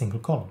and a single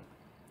column.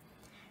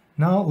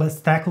 Now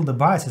let's tackle the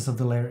biases of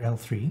the layer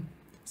L3.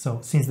 So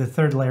since the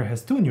third layer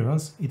has 2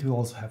 neurons, it will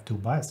also have 2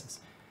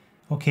 biases.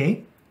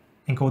 Okay,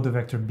 encode the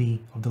vector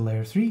b of the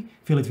layer 3,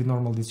 fill it with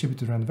normal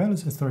distributed random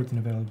values, and store it in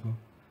a variable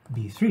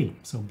b3.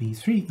 So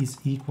b3 is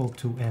equal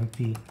to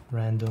mp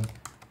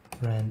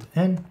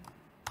random_randn,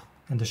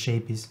 and the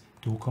shape is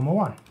 2,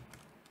 1.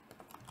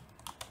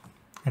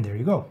 And there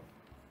you go.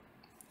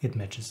 It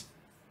matches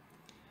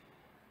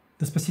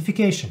the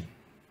specification.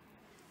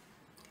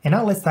 And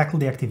now let's tackle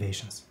the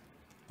activations.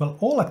 Well,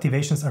 all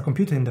activations are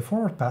computed in the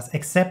forward pass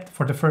except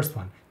for the first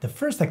one. The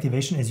first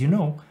activation, as you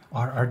know,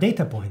 are our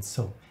data points.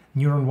 So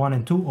neuron 1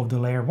 and 2 of the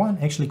layer 1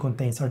 actually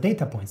contains our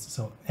data points.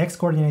 So x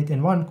coordinate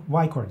and 1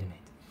 y coordinate.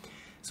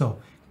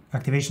 So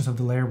activations of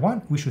the layer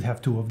 1, we should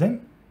have 2 of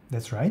them.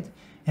 That's right.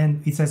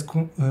 And it says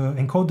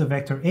encode the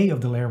vector a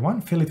of the layer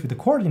 1, fill it with the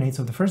coordinates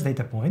of the first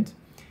data point,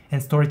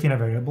 and store it in a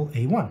variable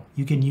a1.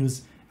 You can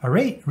use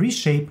array,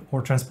 reshape,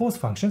 or transpose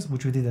functions,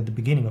 which we did at the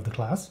beginning of the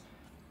class,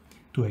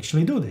 to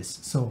actually do this.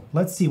 So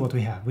let's see what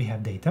we have. We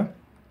have data,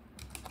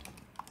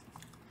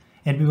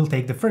 and we will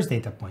take the first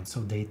data point.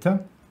 So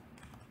data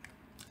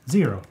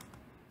 0.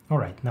 All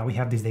right, now we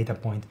have this data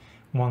point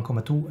 1,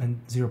 2,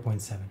 and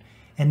 0.7.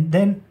 And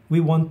then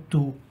we want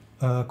to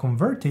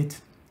convert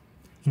it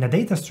in a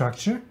data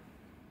structure,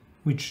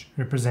 which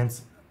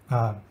represents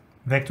a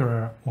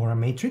vector or a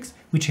matrix,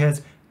 which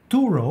has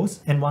 2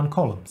 rows and 1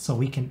 column. So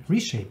we can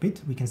reshape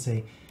it. We can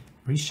say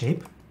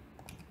reshape,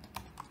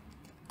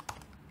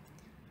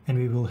 and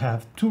we will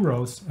have 2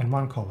 rows and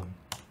 1 column.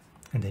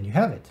 And then you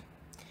have it.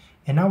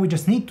 And now we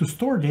just need to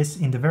store this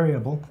in the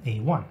variable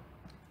a1.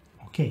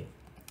 Okay,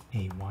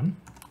 a1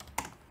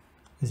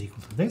 is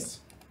equal to this.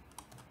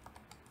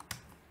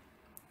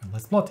 And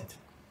let's plot it.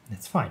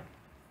 That's fine.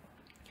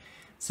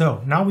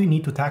 So now we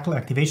need to tackle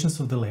activations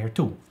of the layer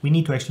 2. We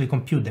need to actually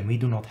compute them. We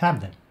do not have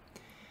them.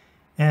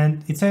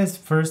 And it says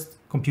first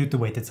compute the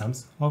weighted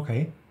sums.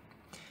 Okay.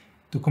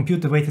 To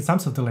compute the weighted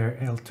sums of the layer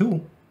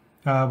L2,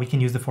 we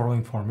can use the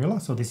following formula.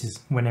 So this is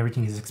when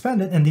everything is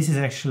expanded, and this is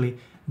actually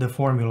the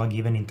formula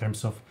given in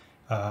terms of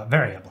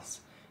variables.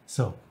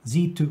 So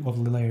Z2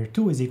 of the layer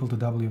 2 is equal to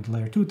W of the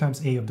layer 2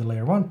 times A of the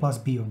layer 1 plus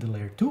B of the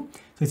layer 2.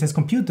 So it says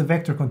compute the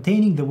vector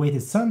containing the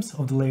weighted sums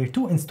of the layer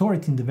 2 and store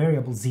it in the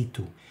variable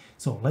Z2.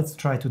 So let's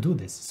try to do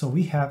this. So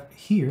we have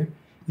here,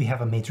 we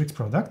have a matrix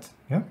product.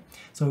 Yeah.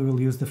 So we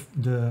will use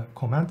the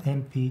command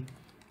np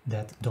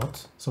that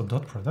dot, so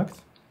dot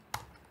product,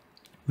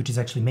 which is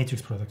actually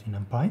matrix product in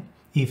NumPy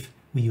if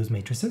we use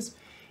matrices.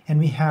 And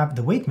we have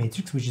the weight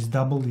matrix, which is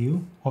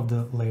W of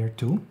the layer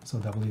 2, so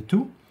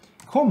W2,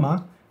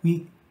 comma,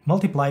 we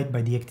multiply it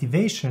by the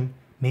activation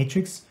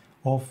matrix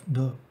of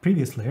the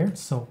previous layer,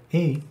 so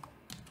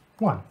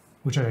A1,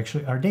 which are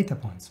actually our data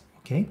points,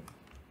 okay?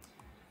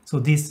 So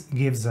this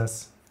gives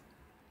us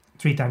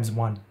 3 times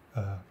 1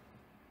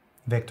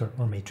 vector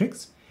or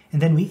matrix,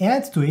 and then we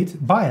add to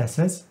it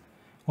biases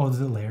of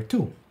the layer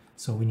 2.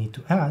 So we need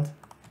to add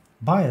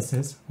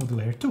biases of the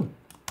layer 2.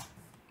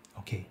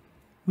 Okay,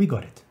 we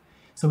got it.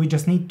 So we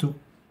just need to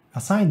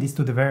assign this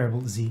to the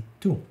variable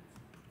Z2.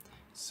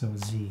 So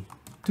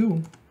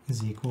Z2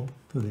 is equal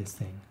to this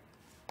thing.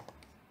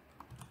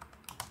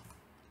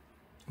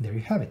 There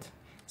you have it.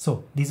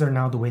 So these are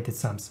now the weighted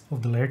sums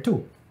of the layer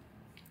 2.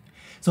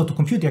 So to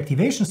compute the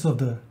activations of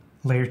the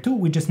layer 2,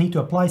 we just need to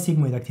apply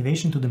sigmoid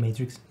activation to the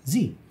matrix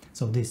Z.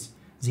 So this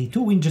Z2,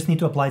 we just need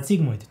to apply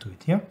sigmoid to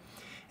it, yeah?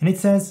 And it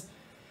says,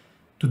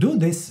 to do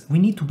this, we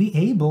need to be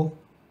able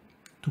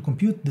to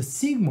compute the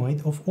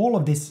sigmoid of all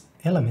of these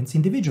elements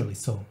individually.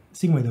 So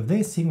sigmoid of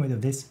this, sigmoid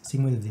of this,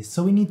 sigmoid of this.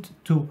 So we need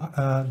to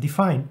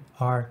define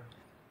our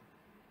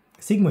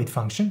sigmoid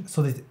function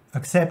so that it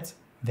accepts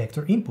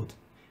vector input.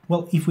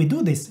 Well, if we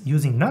do this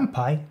using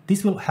NumPy,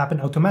 this will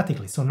happen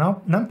automatically. So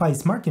now NumPy is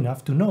smart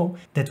enough to know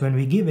that when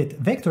we give it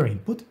vector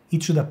input,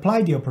 it should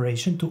apply the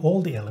operation to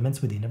all the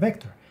elements within a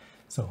vector.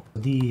 So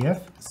def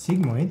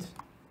sigmoid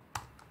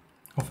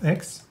of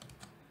x.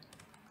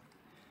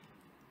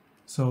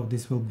 So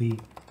this will be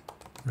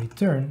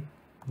return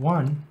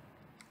 1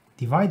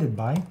 divided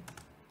by,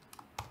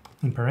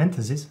 in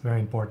parentheses, very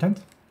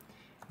important,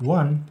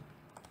 1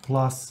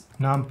 plus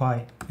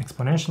NumPy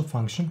exponential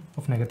function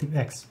of negative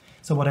x.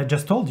 So what I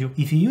just told you,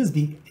 if you use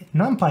the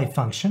NumPy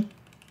function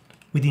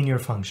within your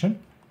function,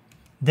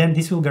 then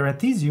this will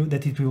guarantee you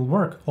that it will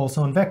work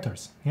also on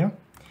vectors. Yeah.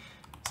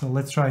 So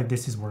let's try if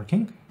this is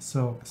working.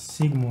 So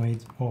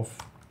sigmoid of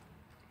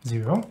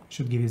 0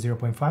 should give you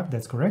 0.5.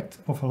 That's correct.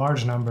 Of a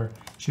large number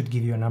should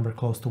give you a number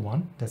close to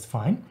 1. That's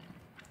fine.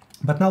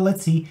 But now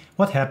let's see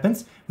what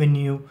happens when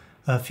you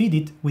feed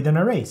it with an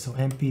array. So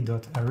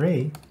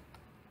np.array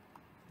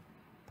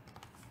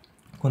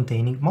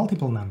containing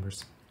multiple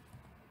numbers.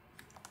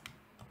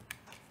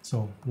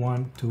 So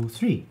 1, 2,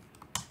 3,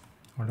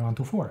 or 1,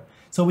 2, 4.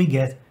 So we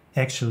get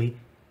actually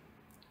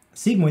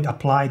sigmoid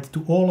applied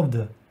to all of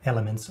the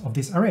elements of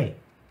this array.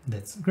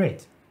 That's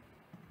great.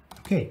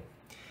 Okay.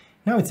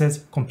 Now it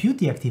says compute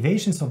the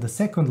activations of the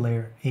second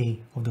layer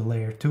A of the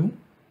layer 2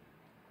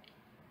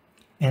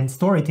 and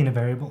store it in a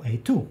variable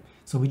A2.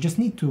 So we just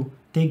need to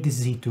take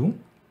this Z2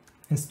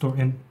 and store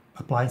and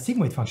apply a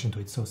sigmoid function to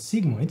it. So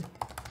sigmoid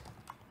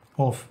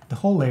of the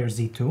whole layer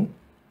Z2.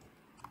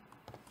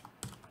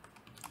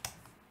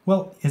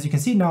 Well, as you can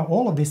see now,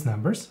 all of these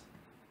numbers,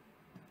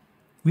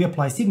 we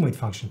apply sigmoid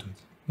function to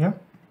it. Yeah.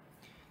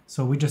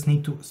 So we just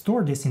need to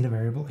store this in the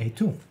variable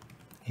A2.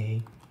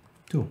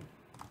 A2.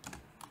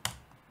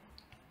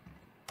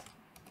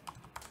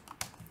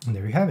 And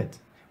there you have it.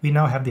 We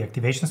now have the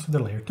activations for the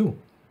layer 2.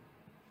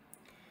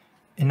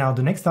 And now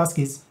the next task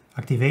is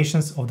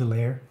activations of the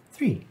layer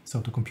 3. So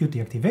to compute the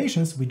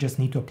activations, we just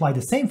need to apply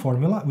the same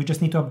formula. We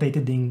just need to update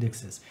the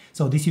indexes.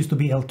 So this used to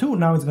be L2,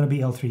 now it's going to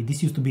be L3.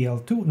 This used to be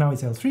L2, now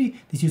it's L3.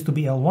 This used to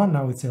be L1,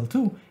 now it's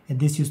L2. And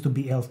this used to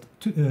be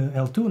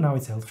L2, now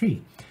it's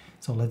L3.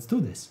 So let's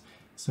do this.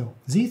 So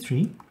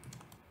Z3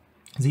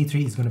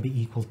 is going to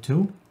be equal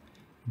to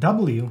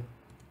W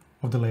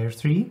of the layer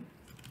 3,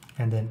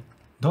 and then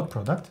dot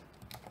product,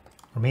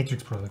 or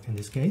matrix product in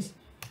this case,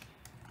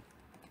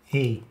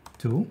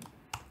 A2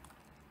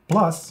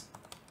 plus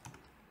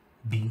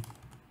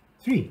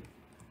B3.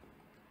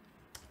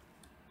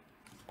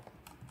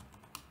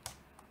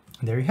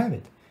 There you have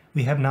it.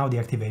 We have now the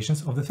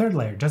activations of the third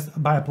layer,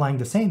 just by applying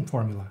the same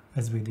formula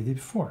as we did it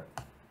before.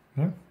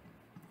 Yeah?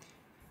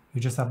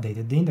 We just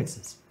updated the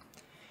indexes.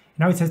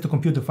 Now it says to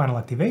compute the final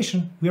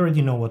activation, we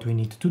already know what we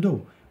need to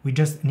do. We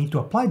just need to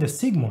apply the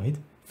sigmoid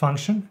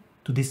function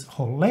to this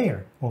whole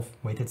layer of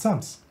weighted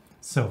sums.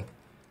 So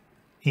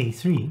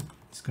A3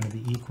 is going to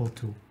be equal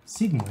to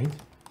sigmoid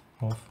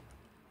of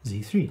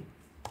Z3.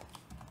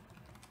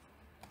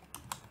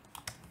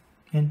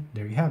 And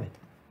there you have it.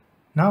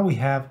 Now we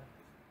have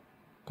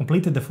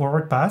completed the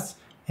forward pass,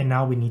 and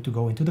now we need to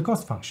go into the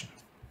cost function.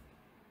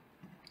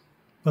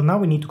 Well, now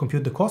we need to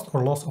compute the cost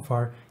or loss of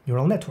our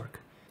neural network.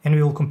 And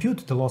we will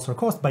compute the loss or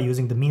cost by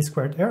using the mean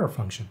squared error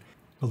function.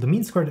 Well, the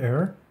mean squared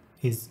error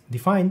is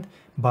defined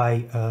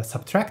by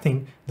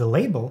subtracting the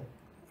label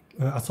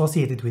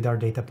associated with our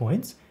data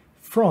points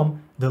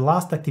from the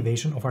last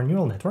activation of our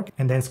neural network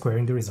and then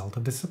squaring the result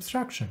of the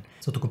subtraction.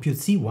 So to compute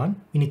C1,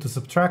 we need to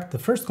subtract the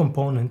first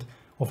component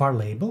of our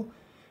label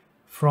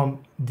from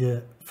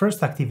the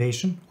first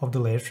activation of the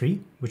layer 3,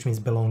 which means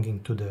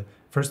belonging to the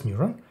first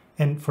neuron.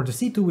 And for the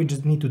C2, we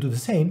just need to do the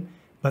same,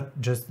 but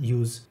just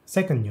use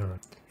second neuron.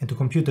 And to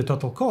compute the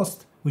total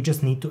cost, we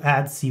just need to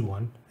add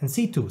C1 and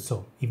C2.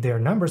 So if they are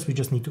numbers, we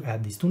just need to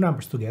add these two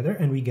numbers together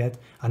and we get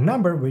a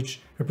number which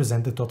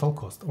represents the total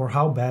cost, or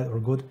how bad or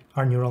good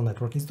our neural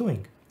network is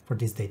doing for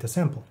this data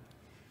sample.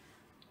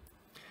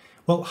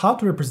 Well, how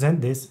to represent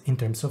this in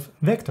terms of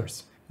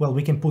vectors? Well,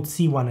 we can put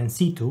C1 and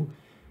C2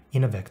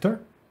 in a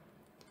vector.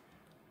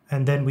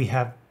 And then we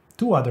have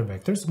two other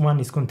vectors. One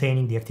is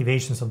containing the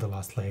activations of the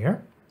last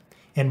layer,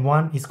 and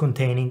one is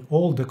containing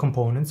all the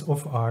components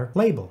of our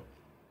label.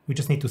 We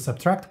just need to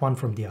subtract one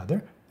from the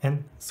other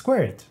and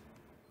square it.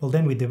 Well,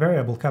 then with the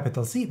variable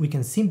capital C, we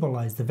can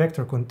symbolize the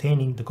vector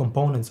containing the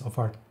components of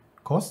our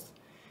cost.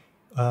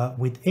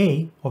 With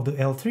A of the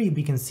L3,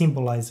 we can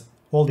symbolize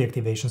all the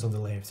activations of the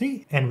layer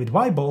 3, and with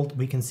Y bold,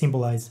 we can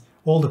symbolize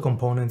all the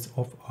components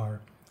of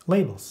our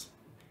labels.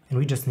 And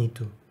we just need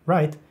to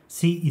write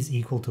C is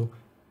equal to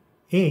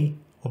A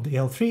of the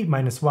L3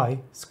 minus Y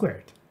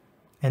squared.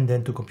 And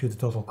then to compute the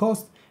total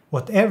cost,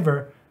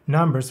 whatever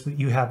numbers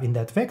you have in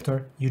that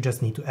vector, you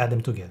just need to add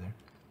them together.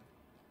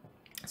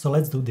 So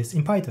let's do this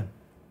in Python.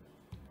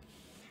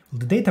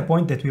 The data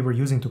point that we were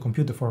using to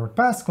compute the forward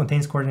pass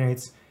contains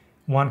coordinates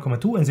 1,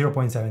 2, and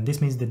 0.7.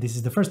 This means that this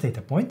is the first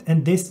data point,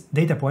 and this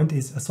data point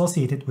is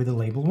associated with the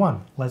label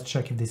 1. Let's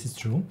check if this is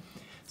true.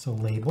 So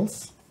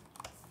labels,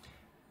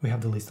 we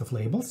have the list of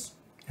labels,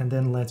 and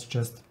then let's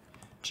just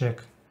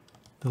check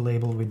the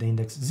label with the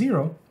index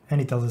 0, and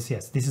it tells us,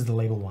 yes, this is the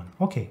label 1.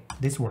 Okay,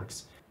 this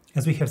works.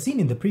 As we have seen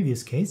in the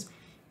previous case,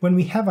 when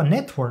we have a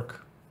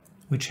network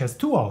which has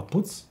two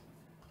outputs,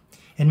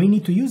 and we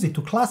need to use it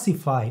to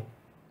classify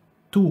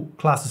two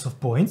classes of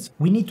points,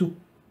 we need to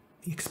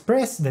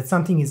express that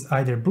something is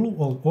either blue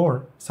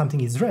or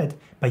something is red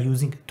by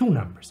using two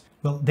numbers.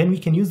 Well, then we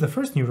can use the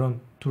first neuron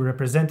to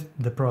represent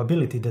the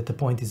probability that the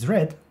point is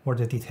red or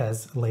that it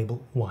has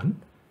label 1.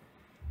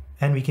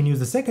 And we can use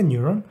the second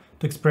neuron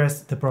to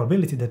express the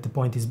probability that the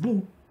point is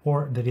blue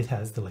or that it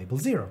has the label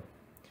 0.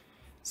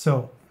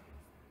 So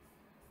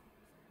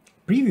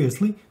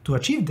previously, to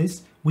achieve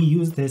this, we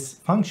used this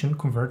function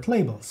convert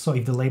label. So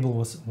if the label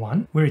was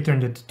 1, we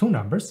returned it two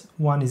numbers.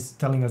 One is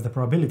telling us the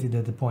probability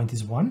that the point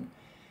is 1,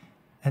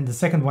 and the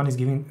second one is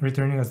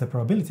returning us the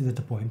probability that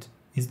the point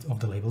is of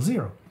the label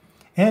 0.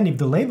 And if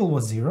the label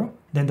was 0,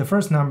 then the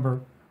first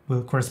number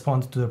will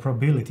correspond to the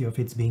probability of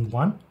its being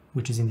 1,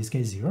 which is in this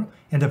case 0,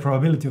 and the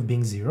probability of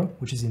being 0,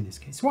 which is in this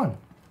case 1.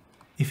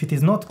 If it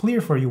is not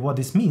clear for you what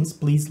this means,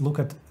 please look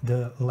at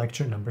the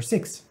lecture number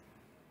 6.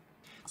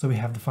 So we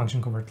have the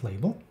function convert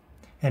label,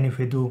 and if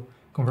we do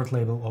convert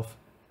label of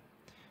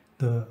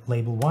the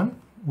label 1,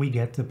 we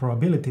get the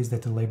probabilities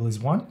that the label is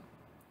 1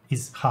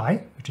 is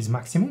high, which is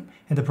maximum,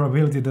 and the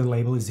probability that the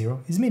label is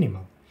 0 is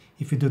minimal.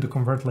 If we do the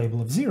convert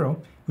label of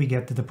 0, we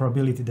get that the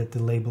probability that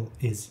the label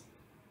is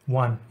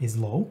 1 is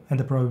low, and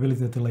the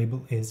probability that the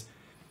label is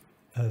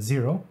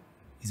 0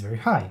 is very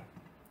high.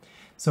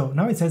 So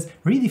now it says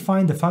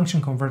redefine the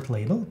function convert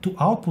label to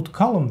output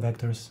column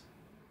vectors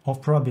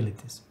of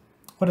probabilities.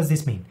 What does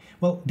this mean?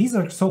 Well, these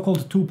are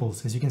so-called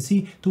tuples. As you can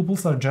see,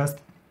 tuples are just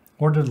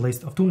ordered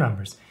list of two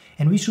numbers.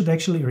 And we should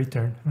actually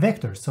return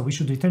vectors. So we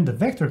should return the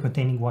vector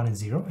containing 1 and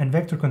 0 and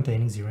vector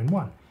containing 0 and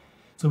 1.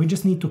 So we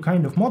just need to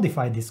kind of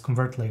modify this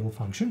convert label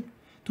function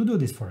to do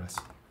this for us.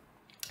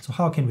 So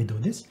how can we do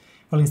this?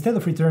 Well, instead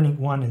of returning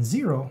 1 and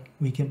 0,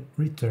 we can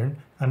return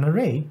an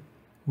array,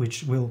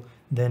 which will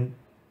then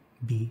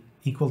be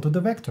equal to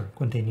the vector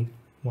containing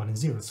 1 and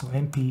 0. So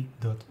mp.array,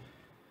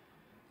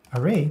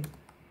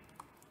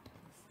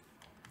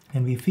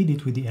 and we feed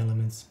it with the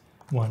elements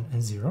 1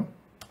 and 0.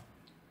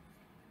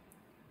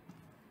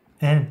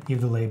 And if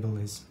the label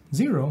is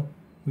 0,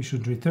 we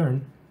should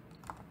return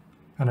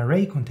an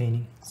array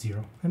containing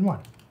 0 and 1.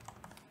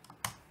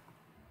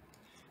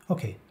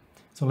 Okay,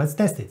 so let's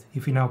test it.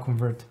 If we now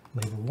convert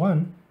label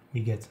 1,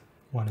 we get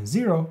 1 and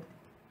 0.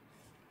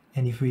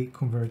 And if we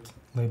convert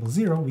label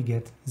 0, we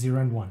get 0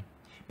 and 1.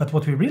 But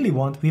what we really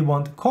want, we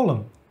want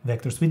column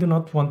vectors. We do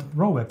not want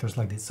row vectors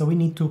like this. So we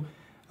need to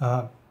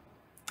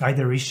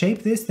either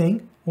reshape this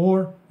thing,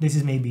 or this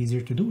is maybe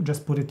easier to do,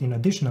 just put it in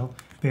additional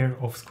pair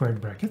of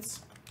squared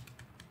brackets.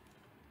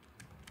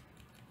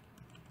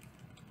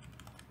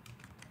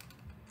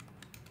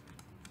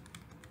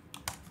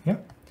 Yeah,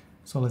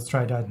 so let's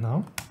try that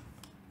now.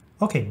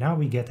 Okay, now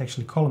we get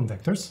actually column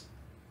vectors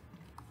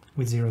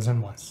with zeros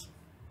and ones.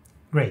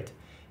 Great.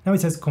 Now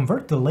it says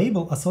convert the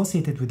label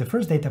associated with the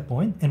first data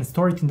point and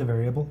store it in the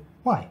variable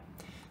y.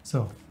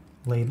 So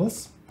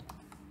labels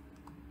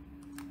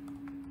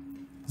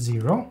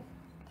 0,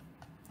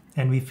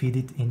 and we feed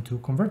it into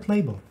convert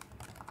label.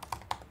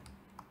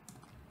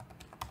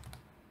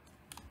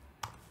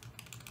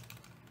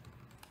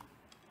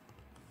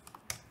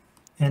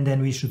 And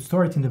then we should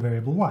store it in the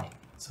variable y.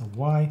 So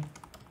y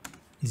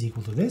is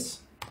equal to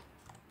this,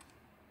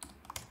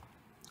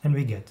 and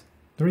we get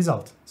the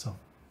result.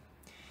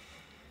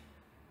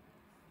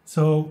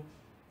 So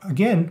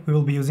again, we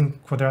will be using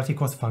quadratic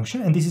cost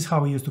function, and this is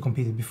how we used to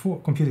compute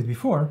it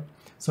before.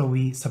 So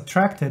we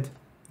subtracted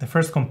the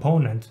first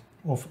component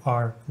of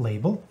our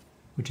label,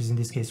 which is in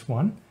this case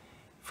 1,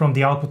 from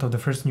the output of the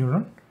first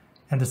neuron,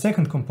 and the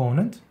second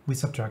component we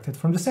subtracted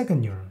from the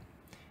second neuron.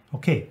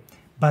 Okay,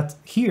 but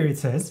here it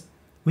says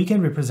we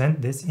can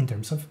represent this in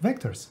terms of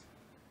vectors.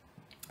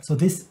 So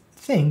this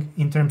thing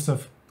in terms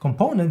of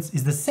components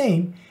is the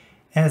same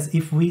as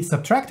if we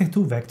subtracted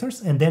two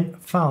vectors and then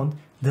found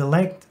the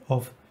length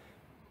of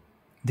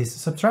this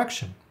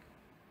subtraction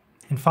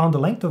and found the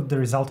length of the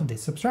result of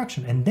this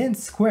subtraction and then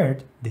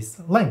squared this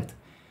length.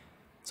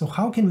 So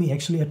how can we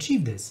actually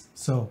achieve this?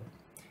 So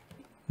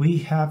we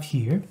have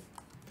here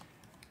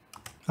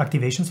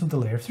activations of the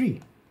layer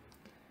 3.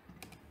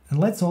 And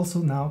let's also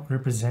now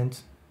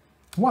represent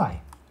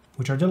y,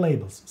 which are the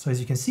labels. So as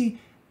you can see,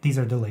 these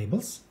are the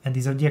labels and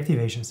these are the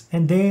activations,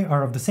 and they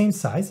are of the same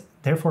size,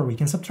 therefore we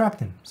can subtract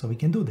them. So we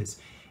can do this,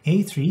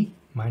 a3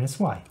 minus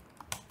y.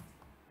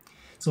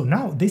 So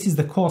now this is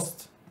the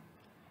cost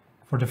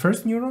for the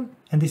first neuron,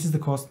 and this is the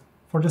cost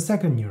for the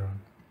second neuron.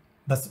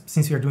 But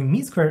since we are doing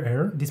mean square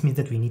error, this means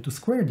that we need to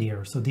square the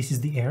error. So this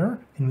is the error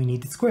and we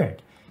need it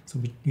squared. So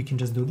we can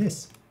just do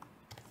this.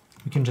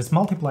 We can just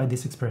multiply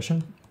this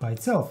expression by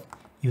itself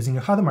using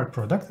a Hadamard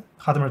product.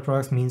 Hadamard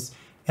product means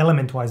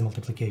element-wise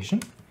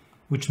multiplication,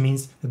 which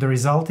means that the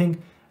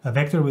resulting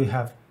vector will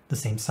have the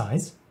same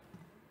size.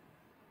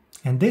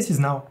 And this is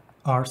now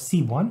our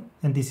C1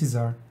 and this is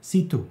our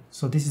C2.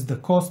 So this is the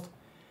cost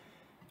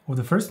of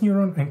the first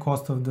neuron and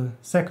cost of the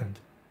second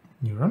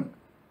neuron.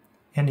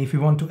 And if we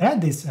want to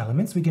add these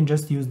elements, we can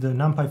just use the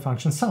NumPy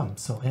function sum.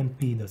 So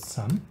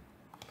np.sum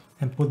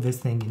and put this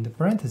thing in the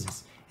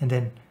parentheses. And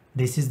then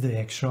this is the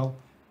actual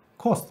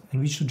cost.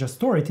 And we should just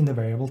store it in the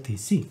variable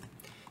tc.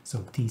 So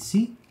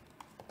tc,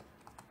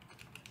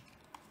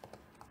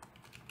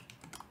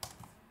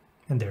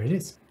 and there it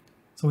is.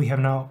 So we have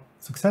now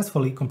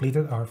successfully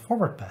completed our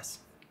forward pass.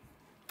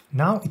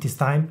 Now it is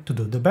time to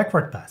do the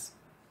backward pass.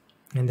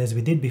 And as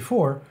we did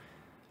before,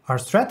 our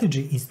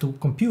strategy is to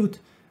compute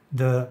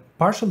the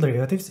partial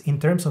derivatives in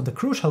terms of the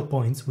crucial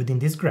points within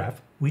this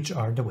graph, which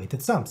are the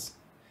weighted sums.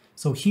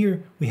 So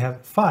here we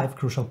have 5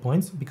 crucial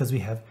points because we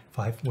have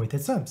 5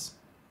 weighted sums.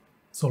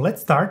 So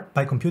let's start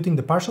by computing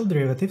the partial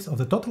derivatives of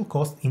the total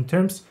cost in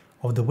terms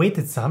of the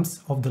weighted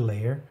sums of the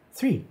layer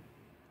 3.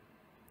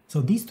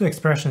 So these two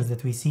expressions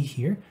that we see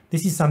here,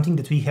 this is something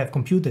that we have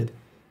computed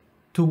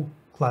 2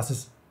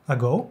 classes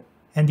ago,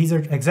 and these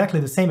are exactly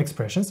the same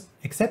expressions,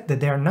 except that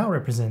they are now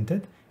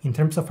represented in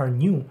terms of our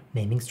new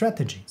naming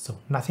strategy. So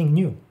nothing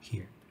new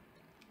here.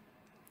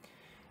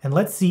 And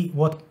let's see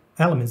what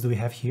elements do we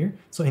have here.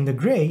 So in the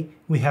gray,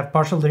 we have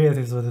partial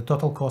derivatives of the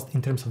total cost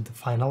in terms of the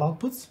final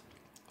outputs.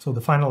 So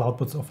the final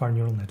outputs of our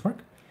neural network.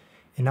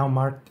 And now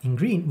marked in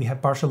green, we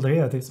have partial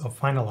derivatives of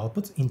final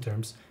outputs in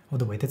terms of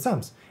the weighted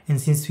sums.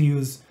 And since we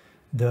use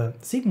the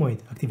sigmoid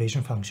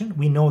activation function,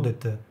 we know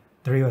that the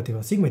derivative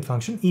of sigmoid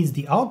function is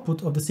the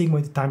output of the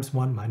sigmoid times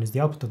 1 minus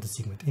the output of the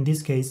sigmoid. In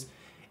this case,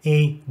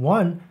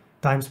 a1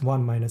 times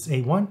 1 minus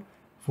a1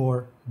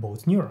 for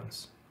both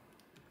neurons.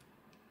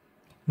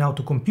 Now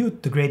to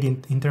compute the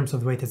gradient in terms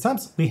of the weighted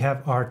sums, we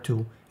have our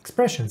two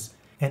expressions,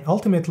 and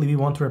ultimately we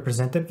want to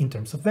represent them in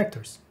terms of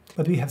vectors.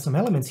 But we have some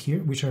elements here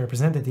which are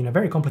represented in a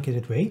very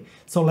complicated way,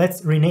 so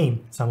let's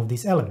rename some of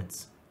these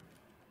elements.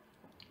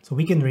 So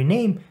we can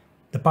rename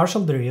the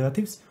partial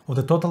derivatives of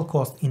the total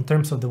cost in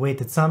terms of the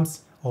weighted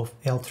sums of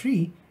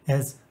L3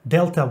 as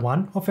delta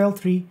 1 of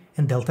L3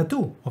 and delta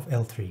 2 of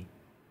L3.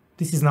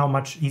 This is now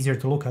much easier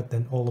to look at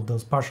than all of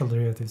those partial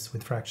derivatives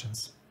with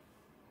fractions.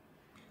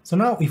 So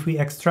now if we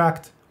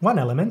extract one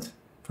element,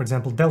 for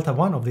example delta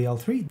 1 of the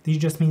L3, this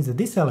just means that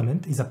this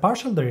element is a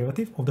partial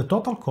derivative of the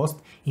total cost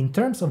in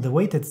terms of the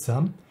weighted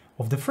sum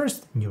of the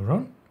first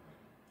neuron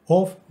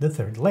of the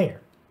third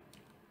layer.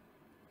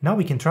 Now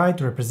we can try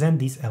to represent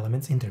these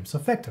elements in terms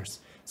of vectors.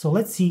 So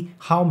let's see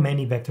how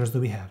many vectors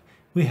do we have.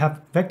 We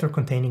have vector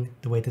containing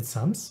the weighted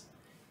sums,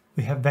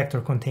 we have vector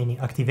containing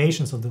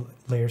activations of the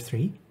layer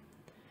 3,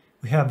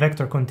 we have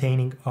vector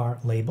containing our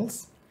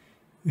labels,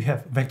 we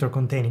have vector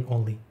containing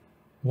only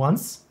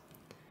ones,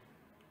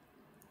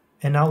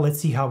 and now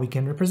let's see how we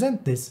can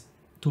represent these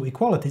two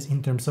equalities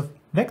in terms of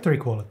vector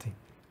equality.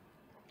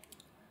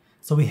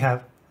 So we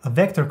have a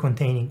vector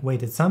containing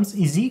weighted sums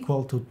is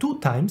equal to 2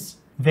 times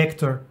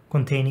vector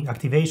containing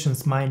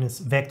activations minus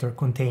vector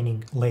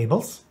containing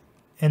labels,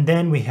 and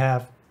then we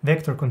have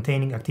vector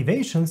containing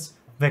activations,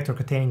 vector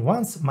containing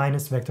ones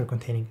minus vector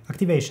containing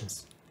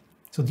activations.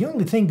 So the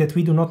only thing that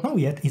we do not know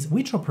yet is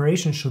which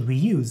operation should we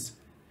use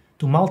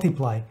to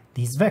multiply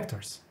these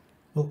vectors.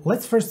 Well,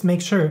 let's first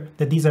make sure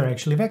that these are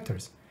actually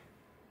vectors.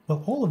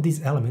 Well, all of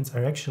these elements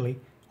are actually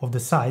of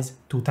the size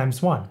 2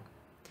 times 1.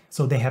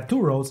 So they have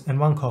 2 rows and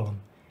 1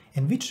 column.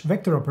 And which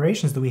vector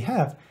operations do we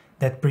have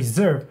that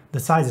preserve the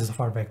sizes of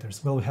our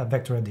vectors? Well, we have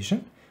vector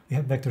addition, we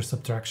have vector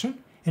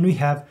subtraction, and we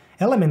have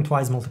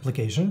element-wise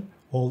multiplication,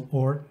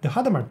 or the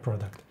Hadamard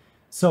product.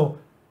 So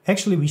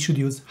actually we should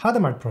use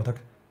Hadamard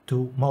product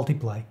to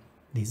multiply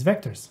these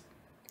vectors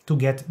to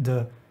get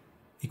the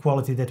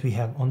equality that we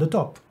have on the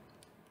top.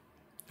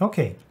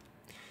 Okay,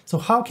 so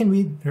how can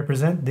we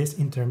represent this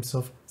in terms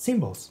of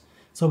symbols?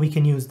 So we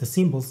can use the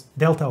symbols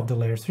delta of the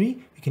layer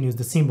 3, we can use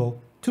the symbol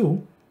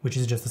 2, which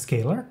is just a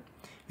scalar,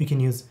 we can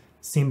use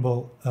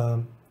symbol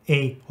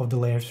A of the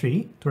layer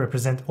 3 to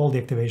represent all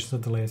the activations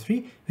of the layer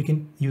 3, we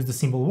can use the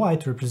symbol Y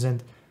to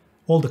represent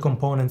all the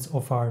components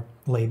of our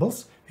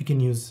labels, we can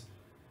use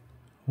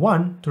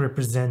 1 to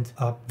represent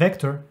a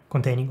vector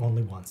containing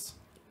only ones.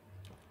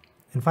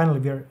 And finally,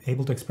 we are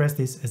able to express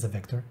this as a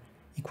vector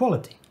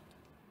equality.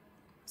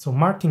 So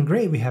marked in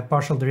gray, we have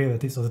partial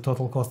derivatives of the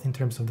total cost in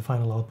terms of the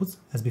final outputs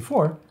as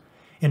before,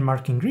 and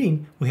marked in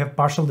green, we have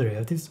partial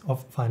derivatives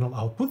of final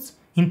outputs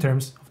in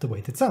terms of the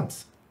weighted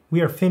sums.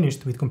 We are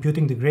finished with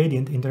computing the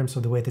gradient in terms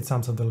of the weighted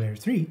sums of the layer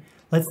 3.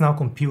 Let's now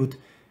compute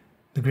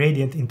the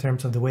gradient in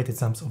terms of the weighted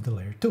sums of the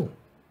layer 2.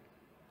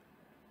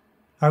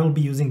 I will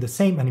be using the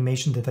same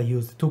animation that I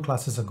used 2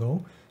 classes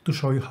ago to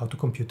show you how to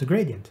compute the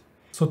gradient.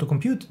 So to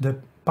compute the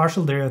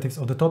partial derivatives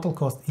of the total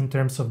cost in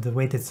terms of the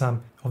weighted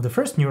sum of the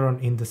first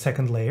neuron in the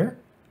second layer,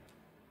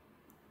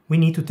 we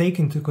need to take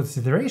into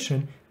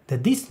consideration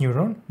that this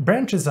neuron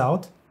branches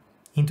out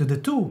into the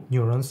 2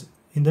 neurons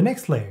in the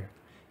next layer.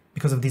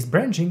 Because of this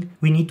branching,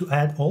 we need to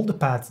add all the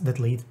paths that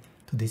lead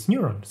to this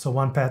neuron. So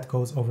one path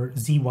goes over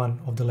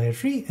Z1 of the layer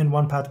 3 and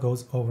one path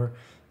goes over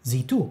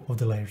Z2 of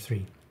the layer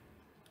 3.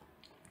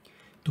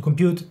 To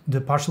compute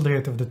the partial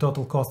derivative of the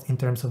total cost in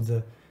terms of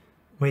the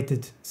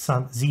weighted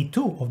sum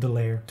Z2 of the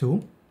layer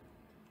 2,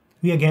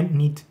 we again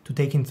need to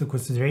take into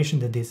consideration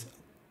that this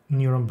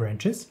neuron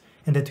branches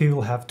and that we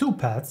will have 2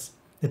 paths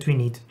that we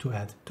need to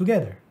add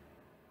together.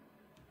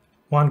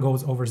 One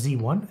goes over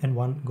Z1 and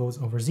one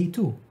goes over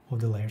Z2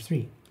 of the layer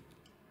 3.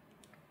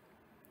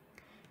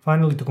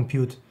 Finally, to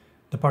compute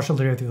the partial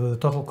derivative of the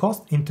total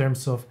cost in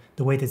terms of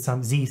the weighted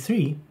sum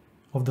Z3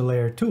 of the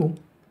layer 2,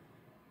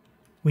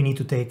 we need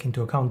to take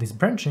into account this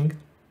branching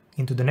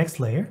into the next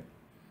layer.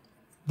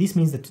 This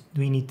means that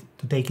we need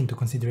to take into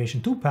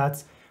consideration 2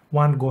 paths,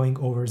 one going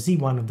over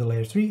Z1 of the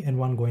layer 3 and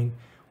one going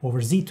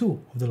over Z2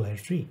 of the layer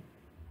 3.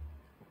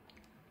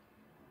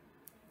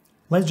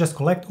 Let's just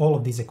collect all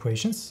of these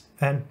equations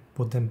and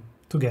put them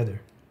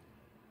together.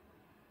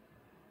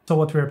 So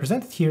what we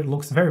represented here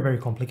looks very, very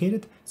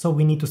complicated, so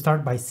we need to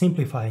start by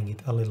simplifying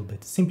it a little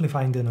bit,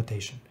 simplifying the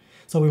notation.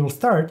 So we will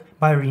start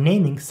by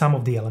renaming some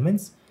of the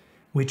elements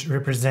which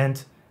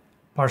represent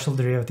partial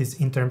derivatives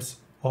in terms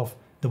of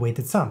the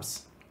weighted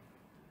sums.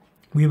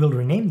 We will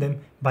rename them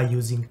by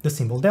using the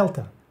symbol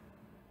delta.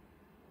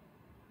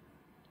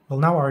 Well,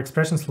 now our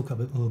expressions look a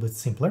little bit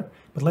simpler,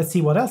 but let's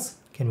see what else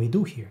can we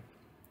do here.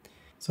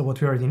 So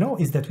what we already know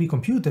is that we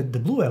computed the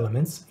blue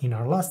elements in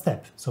our last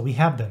step, so we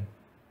have them.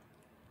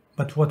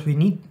 But what we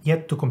need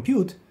yet to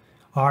compute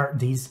are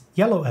these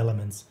yellow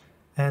elements,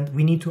 and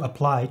we need to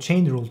apply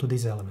chain rule to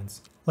these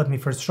elements. Let me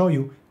first show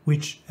you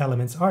which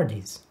elements are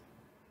these.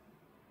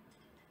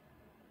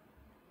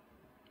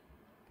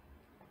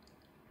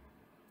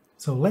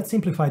 So let's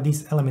simplify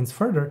these elements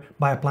further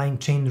by applying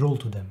chain rule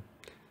to them.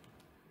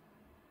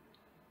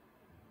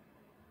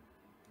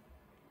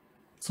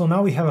 So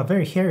now we have a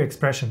very hairy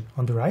expression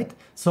on the right,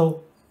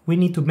 so we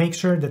need to make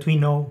sure that we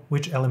know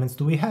which elements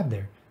do we have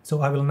there.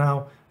 So I will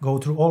now go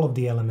through all of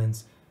the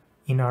elements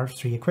in our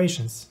 3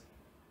 equations,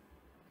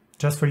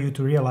 just for you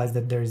to realize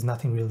that there is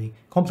nothing really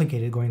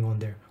complicated going on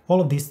there.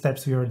 All of these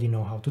steps we already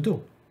know how to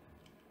do.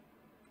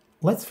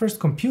 Let's first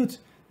compute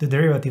the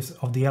derivatives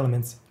of the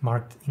elements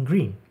marked in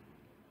green.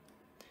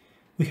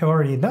 We have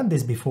already done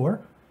this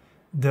before.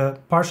 The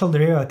partial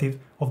derivative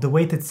of the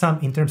weighted sum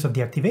in terms of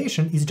the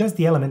activation is just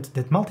the element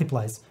that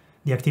multiplies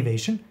the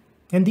activation,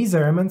 and these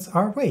elements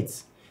are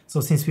weights.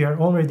 So since we are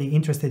already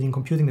interested in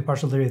computing the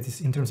partial derivatives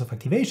in terms of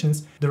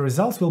activations, the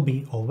results will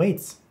be all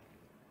weights.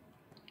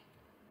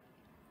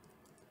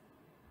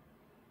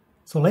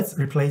 So let's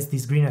replace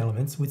these green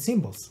elements with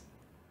symbols.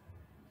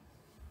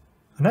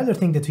 Another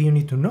thing that we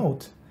need to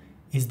note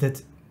is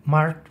that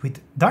marked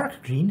with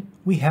dark green,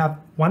 we have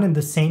one and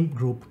the same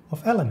group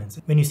of elements.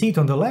 When you see it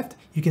on the left,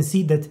 you can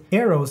see that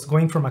arrows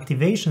going from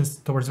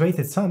activations towards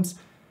weighted sums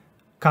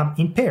come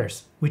in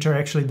pairs, which are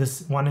actually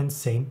the one and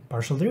same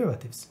partial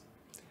derivatives.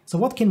 So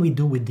what can we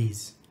do with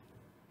these?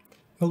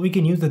 Well, we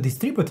can use the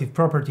distributive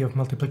property of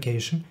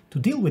multiplication to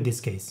deal with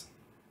this case.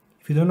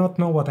 If you do not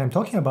know what I'm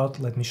talking about,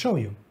 let me show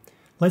you.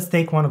 Let's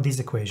take one of these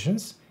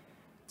equations.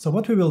 So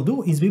what we will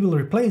do is we will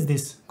replace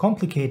these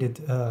complicated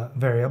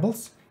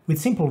variables with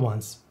simple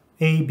ones,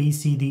 a, b,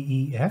 c, d,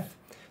 e, f.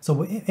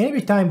 So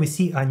every time we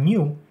see a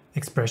new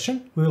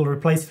expression, we will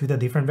replace it with a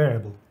different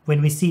variable.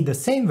 When we see the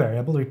same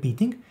variable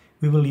repeating,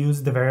 we will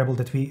use the variable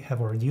that we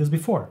have already used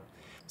before.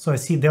 So I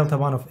see delta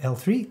 1 of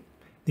L3,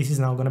 this is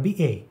now going to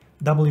be a.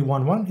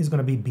 W11 is going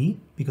to be b,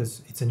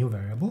 because it's a new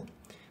variable.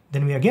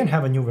 Then we again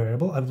have a new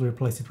variable, I will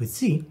replace it with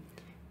c.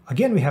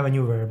 Again we have a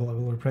new variable, I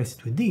will replace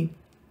it with d.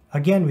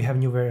 Again we have a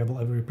new variable,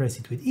 I will replace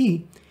it with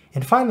e.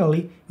 And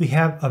finally, we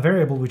have a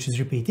variable which is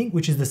repeating,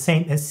 which is the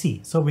same as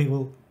c. So we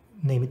will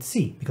name it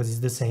c, because it's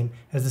the same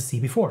as the c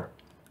before.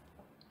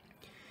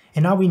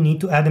 And now we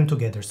need to add them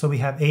together. So we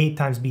have a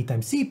times b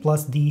times c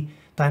plus d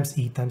times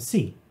E times C.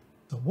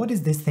 So what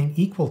is this thing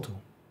equal to?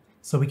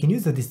 So we can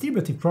use the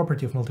distributive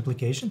property of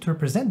multiplication to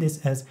represent this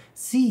as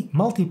C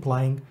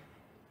multiplying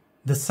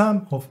the sum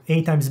of A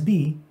times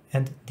B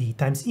and D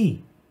times E.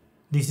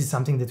 This is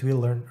something that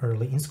we'll learn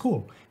early in school.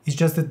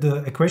 It's just that the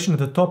equation at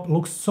the top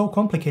looks so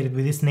complicated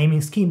with this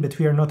naming scheme that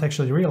we are not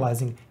actually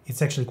realizing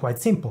it's actually quite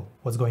simple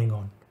what's going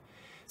on.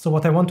 So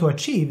what I want to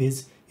achieve is,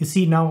 you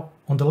see now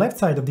on the left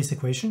side of this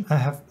equation, I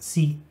have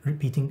C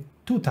repeating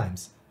 2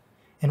 times.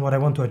 And what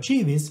I want to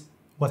achieve is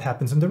what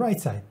happens on the right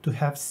side, to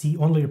have C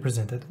only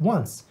represented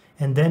once,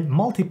 and then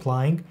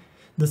multiplying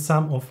the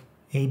sum of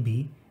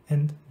AB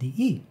and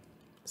DE.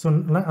 So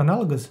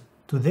analogous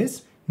to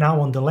this,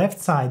 now on the left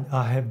side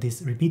I have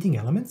these repeating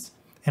elements,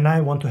 and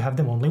I want to have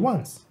them only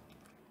once.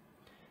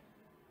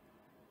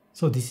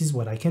 So this is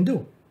what I can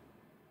do.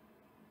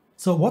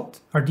 So what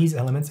are these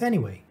elements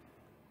anyway?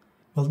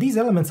 Well, these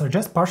elements are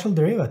just partial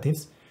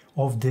derivatives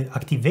of the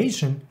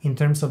activation in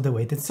terms of the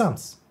weighted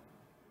sums.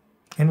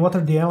 And what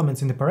are the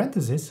elements in the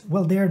parentheses?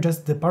 Well, they are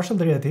just the partial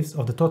derivatives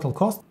of the total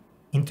cost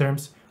in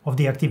terms of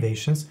the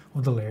activations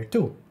of the layer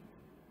 2.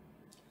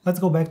 Let's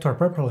go back to our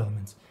purple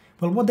elements.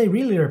 Well, what they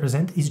really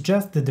represent is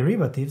just the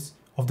derivatives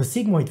of the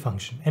sigmoid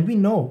function. And we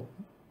know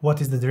what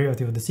is the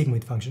derivative of the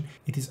sigmoid function.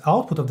 It is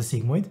output of the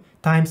sigmoid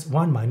times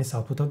 1 minus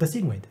output of the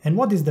sigmoid. And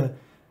what is the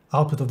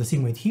output of the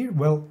sigmoid here?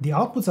 Well, the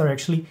outputs are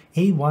actually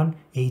A1,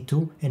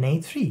 A2, and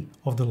A3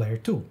 of the layer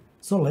 2.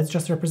 So let's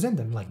just represent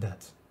them like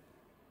that.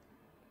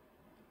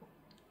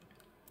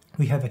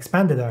 We have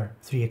expanded our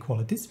 3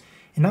 equalities,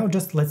 and now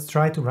just let's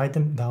try to write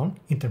them down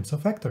in terms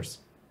of vectors.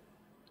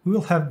 We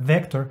will have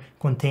vector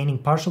containing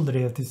partial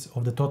derivatives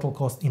of the total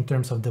cost in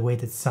terms of the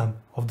weighted sum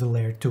of the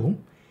layer 2.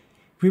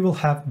 We will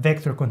have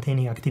vector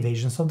containing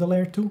activations of the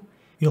layer 2.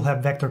 We'll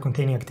have vector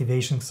containing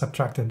activations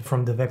subtracted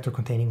from the vector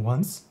containing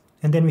ones.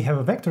 And then we have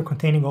a vector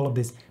containing all of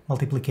this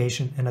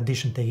multiplication and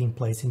addition taking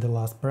place in the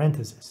last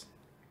parenthesis.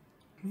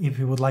 If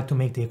we would like to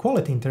make the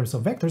equality in terms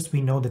of vectors,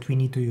 we know that we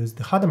need to use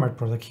the Hadamard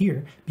product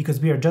here, because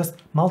we are just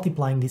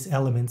multiplying these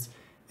elements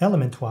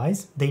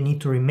element-wise. They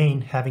need to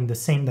remain having the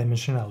same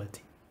dimensionality.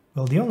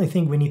 Well, the only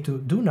thing we need to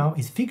do now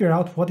is figure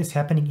out what is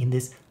happening in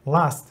this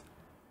last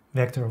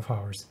vector of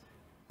ours.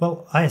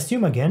 Well, I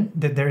assume again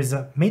that there is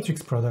a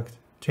matrix product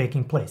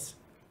taking place.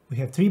 We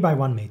have 3 by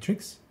 1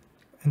 matrix,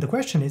 and the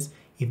question is,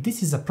 if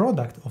this is a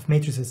product of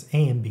matrices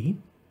A and B,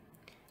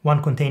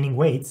 one containing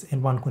weights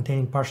and one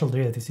containing partial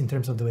derivatives in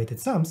terms of the weighted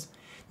sums,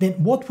 then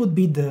what would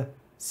be the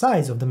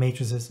size of the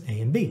matrices A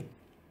and B?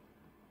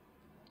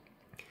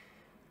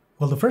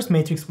 Well, the first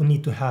matrix would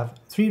need to have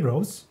 3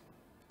 rows,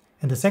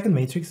 and the second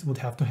matrix would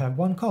have to have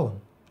 1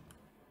 column.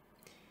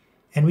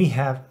 And we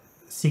have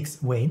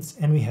 6 weights,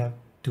 and we have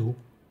 2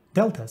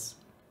 deltas.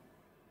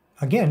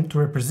 Again, to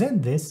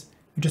represent this,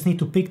 we just need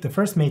to pick the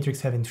first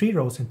matrix having 3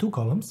 rows and 2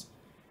 columns,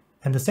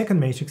 and the second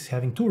matrix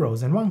having 2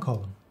 rows and 1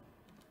 column.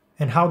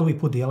 And how do we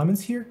put the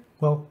elements here?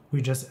 Well,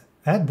 we just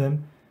add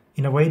them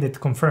in a way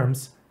that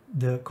confirms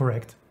the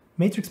correct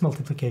matrix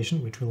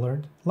multiplication, which we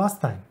learned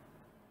last time.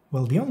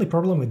 Well, the only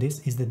problem with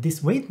this is that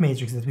this weight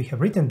matrix that we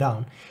have written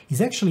down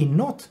is actually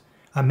not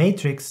a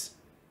matrix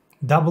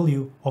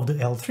W of the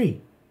L3.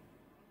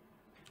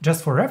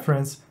 Just for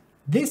reference,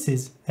 this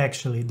is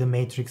actually the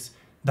matrix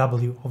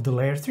W of the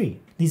layer 3.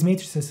 These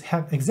matrices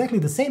have exactly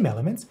the same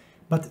elements,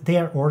 but they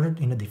are ordered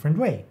in a different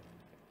way.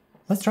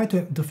 Let's try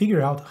to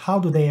figure out how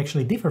do they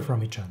actually differ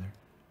from each other.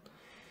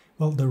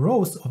 Well, the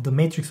rows of the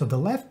matrix on the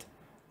left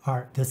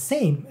are the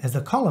same as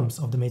the columns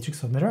of the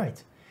matrix on the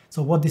right.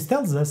 So what this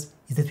tells us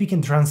is that we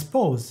can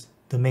transpose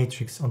the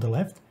matrix on the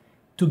left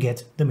to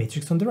get the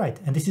matrix on the right.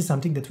 And this is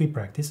something that we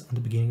practice on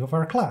the beginning of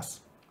our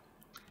class.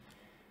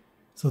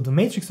 So the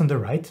matrix on the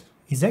right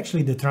is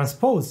actually the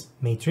transpose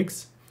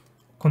matrix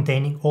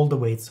containing all the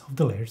weights of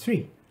the layer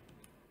 3.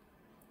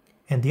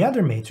 And the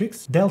other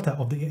matrix, delta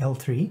of the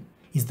L3,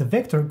 is the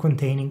vector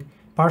containing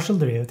partial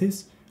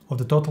derivatives of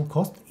the total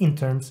cost in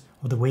terms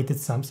of the weighted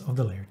sums of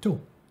the layer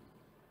 2.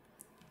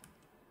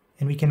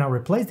 And we can now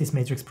replace this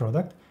matrix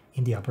product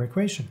in the upper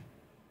equation.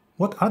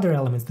 What other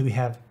elements do we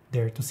have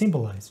there to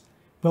symbolize?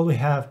 Well, we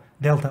have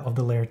delta of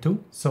the layer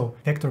 2, so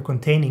vector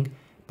containing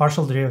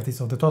partial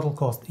derivatives of the total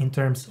cost in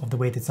terms of the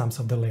weighted sums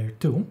of the layer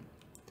 2.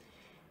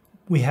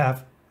 We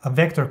have a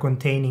vector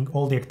containing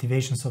all the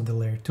activations of the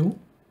layer 2.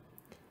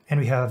 And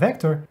we have a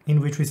vector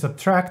in which we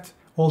subtract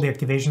all the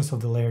activations of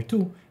the layer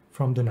 2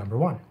 from the number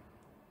 1.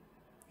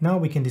 Now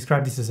we can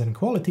describe this as an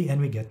equality and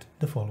we get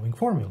the following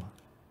formula.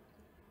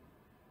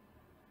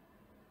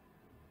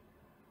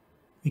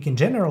 We can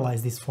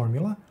generalize this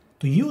formula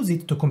to use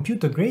it to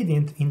compute the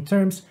gradient in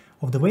terms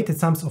of the weighted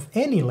sums of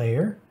any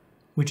layer,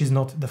 which is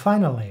not the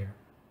final layer.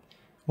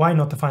 Why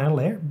not the final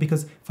layer?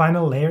 Because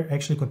final layer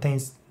actually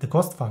contains the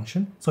cost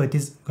function, so it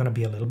is going to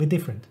be a little bit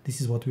different.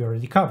 This is what we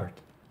already covered.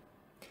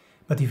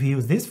 But if we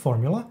use this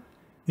formula,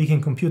 we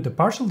can compute the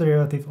partial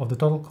derivative of the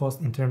total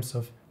cost in terms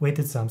of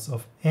weighted sums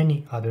of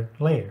any other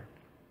layer.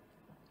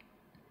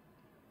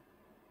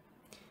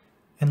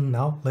 And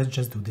now let's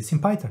just do this in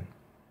Python.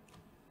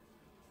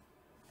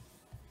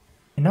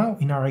 And now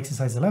in our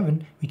exercise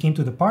 11, we came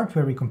to the part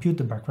where we compute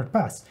the backward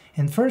pass.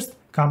 And first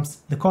comes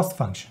the cost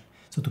function.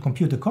 So to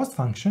compute the cost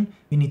function,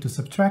 we need to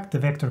subtract the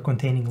vector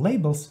containing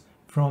labels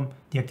from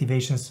the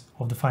activations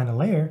of the final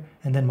layer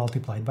and then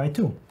multiply it by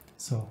 2.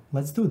 So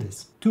let's do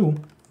this. 2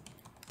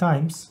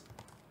 times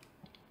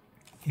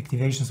the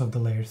activations of the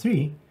layer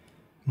 3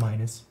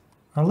 minus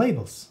our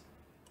labels.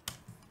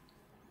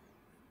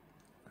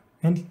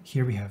 And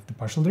here we have the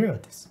partial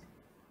derivatives.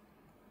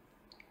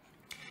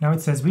 Now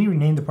it says we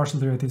rename the partial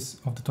derivatives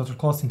of the total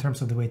cost in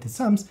terms of the weighted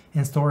sums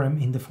and store them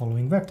in the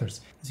following vectors.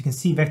 As you can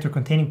see, vector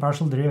containing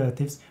partial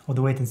derivatives of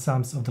the weighted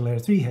sums of the layer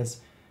 3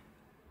 has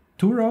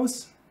 2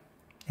 rows,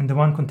 and the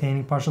one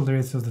containing partial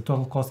derivatives of the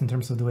total cost in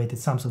terms of the weighted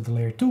sums of the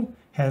layer 2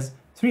 has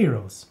 3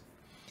 rows.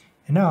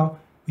 And now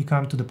we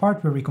come to the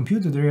part where we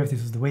compute the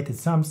derivatives of the weighted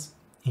sums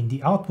in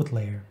the output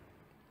layer,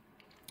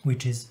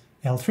 which is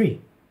L3.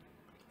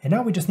 And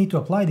now we just need to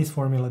apply this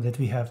formula that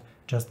we have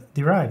just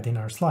derived in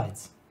our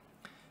slides.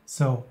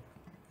 So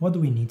what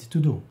do we need to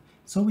do?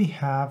 So we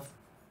have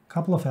a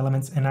couple of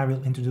elements and I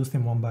will introduce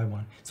them one by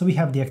one. So we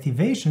have the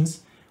activations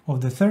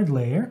of the third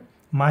layer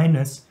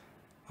minus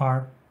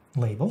our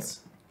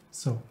labels.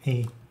 So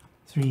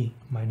A3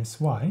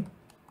 minus Y.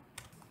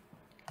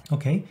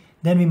 Okay,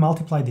 then we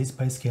multiply this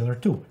by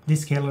scalar 2.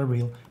 This scalar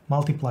will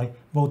multiply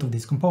both of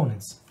these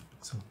components.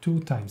 So 2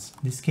 times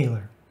this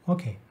scalar.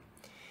 Okay.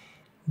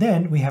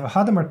 Then we have a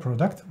Hadamard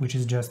product, which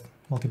is just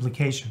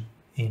multiplication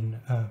in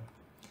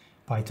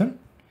Python,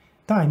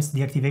 times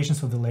the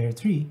activations of the layer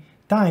 3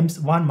 times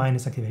 1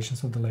 minus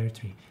activations of the layer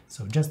 3.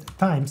 So just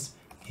times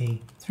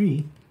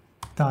A3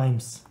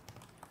 times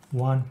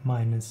 1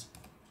 minus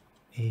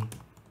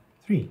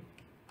A3.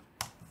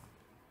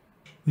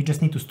 We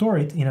just need to store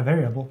it in a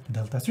variable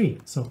delta 3.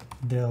 So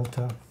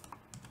delta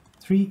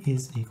 3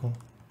 is equal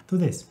to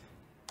this.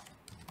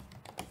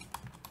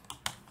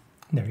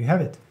 There you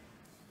have it.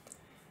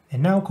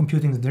 And now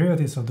computing the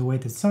derivatives of the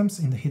weighted sums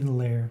in the hidden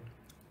layer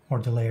or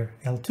the layer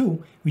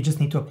L2, we just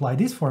need to apply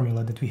this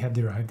formula that we have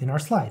derived in our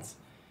slides.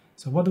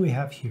 So what do we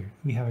have here?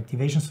 We have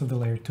activations of the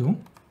layer 2.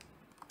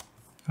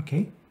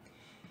 Okay.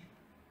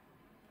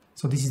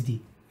 So this is the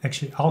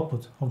actually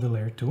output of the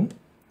layer 2.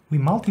 We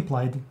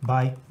multiplied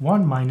by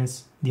 1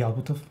 minus the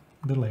output of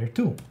the layer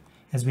 2.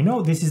 As we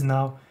know, this is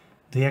now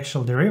the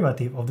actual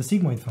derivative of the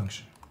sigmoid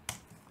function.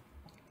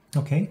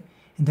 Okay.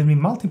 And then we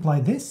multiply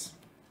this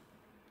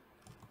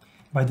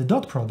by the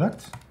dot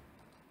product,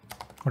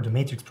 or the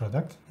matrix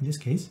product, in this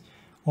case,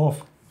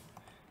 of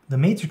the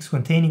matrix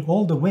containing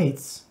all the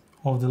weights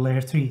of the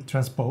layer 3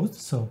 transposed,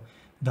 so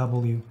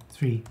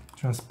W3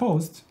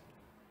 transposed,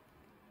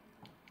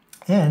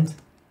 and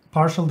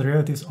partial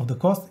derivatives of the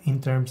cost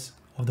in terms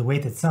of the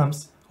weighted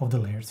sums of the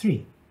layer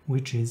 3,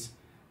 which is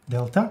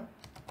delta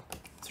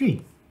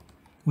 3,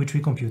 which we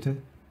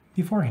computed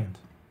beforehand.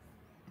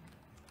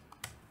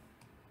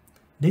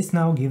 This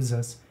now gives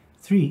us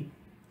 3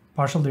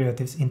 partial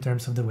derivatives in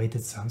terms of the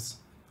weighted sums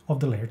of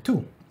the layer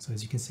 2. So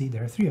as you can see,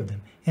 there are 3 of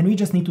them. And we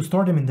just need to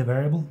store them in the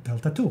variable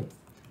delta 2.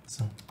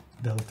 So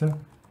delta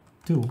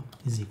 2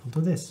 is equal to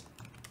this.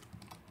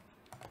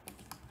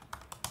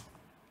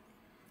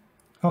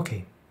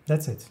 Okay,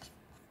 that's it.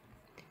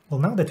 Well,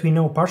 now that we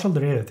know partial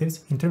derivatives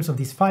in terms of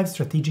these 5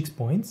 strategic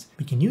points,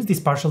 we can use these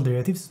partial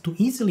derivatives to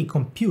easily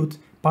compute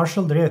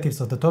partial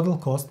derivatives of the total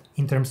cost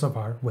in terms of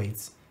our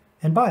weights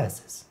and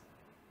biases.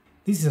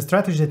 This is a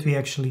strategy that we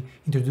actually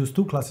introduced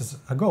 2 classes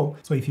ago,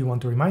 so if you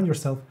want to remind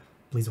yourself,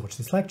 please watch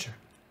this lecture.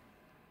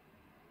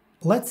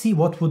 Let's see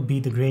what would be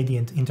the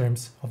gradient in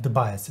terms of the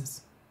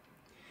biases.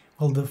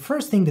 Well, the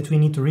first thing that we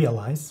need to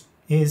realize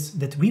is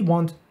that we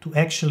want to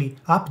actually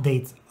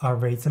update our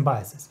weights and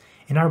biases.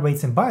 And our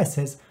weights and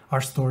biases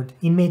are stored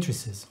in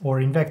matrices or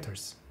in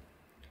vectors.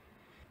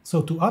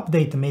 So to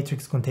update the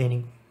matrix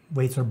containing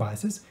weights or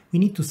biases, we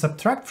need to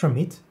subtract from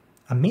it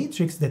a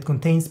matrix that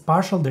contains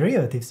partial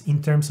derivatives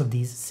in terms of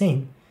these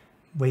same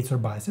weights or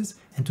biases,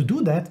 and to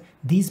do that,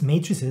 these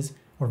matrices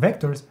or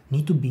vectors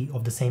need to be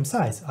of the same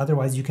size,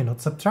 otherwise you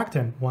cannot subtract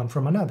them one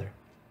from another.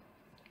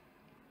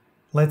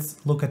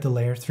 Let's look at the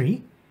layer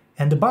 3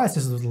 and the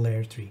biases of the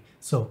layer 3.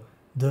 So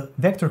the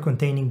vector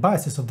containing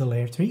biases of the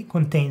layer 3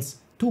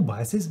 contains 2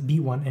 biases,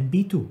 B1 and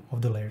B2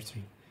 of the layer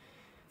 3.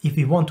 If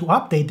we want to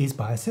update these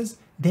biases,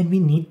 then we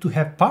need to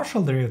have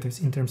partial derivatives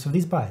in terms of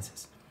these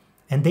biases.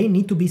 And they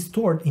need to be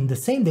stored in the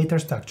same data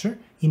structure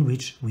in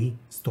which we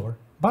store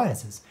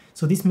biases.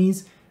 So this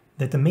means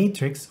that the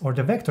matrix or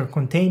the vector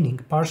containing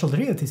partial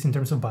derivatives in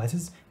terms of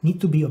biases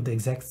need to be of the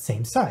exact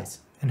same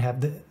size and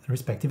have the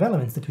respective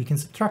elements that we can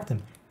subtract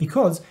them.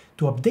 Because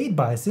to update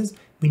biases,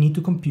 we need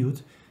to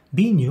compute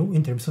B new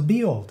in terms of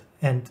B old.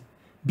 And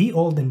B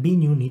old and B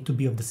new need to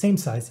be of the same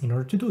size in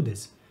order to do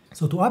this.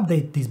 So to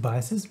update these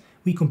biases,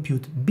 we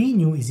compute B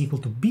new is equal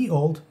to B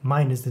old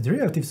minus the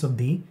derivatives of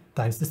B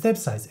times the step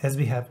size, as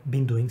we have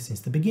been doing since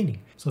the beginning.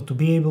 So to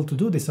be able to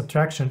do this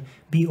subtraction,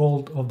 B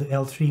old of the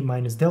L3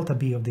 minus delta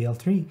B of the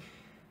L3,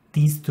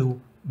 these 2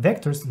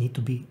 vectors need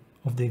to be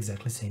of the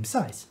exactly same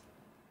size.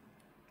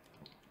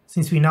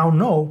 Since we now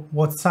know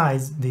what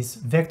size this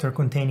vector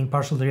containing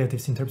partial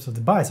derivatives in terms of the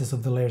biases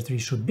of the layer 3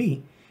 should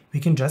be, we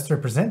can just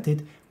represent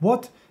it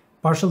what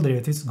partial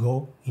derivatives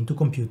go into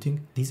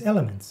computing these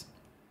elements.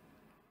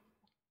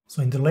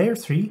 So in the layer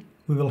 3,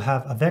 we will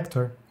have a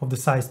vector of the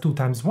size 2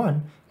 times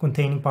 1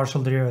 containing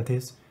partial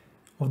derivatives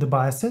of the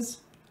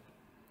biases,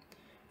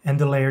 and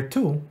the layer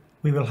 2,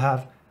 we will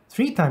have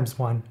 3 times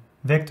 1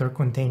 vector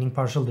containing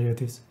partial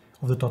derivatives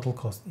of the total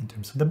cost in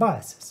terms of the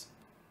biases.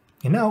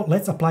 And now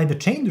let's apply the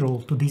chain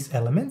rule to these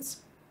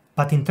elements,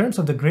 but in terms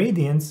of the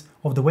gradients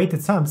of the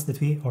weighted sums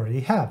that we already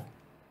have.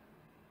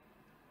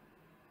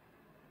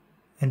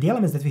 And the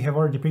elements that we have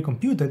already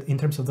pre-computed in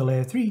terms of the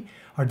layer 3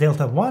 are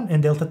delta 1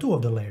 and delta 2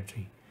 of the layer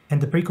 3. And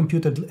the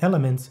pre-computed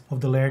elements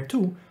of the layer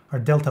 2 are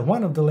delta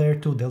 1 of the layer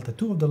 2, delta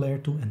 2 of the layer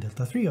 2, and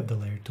delta 3 of the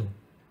layer 2.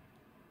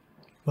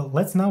 Well,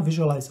 let's now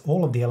visualize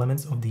all of the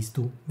elements of these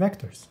two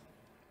vectors.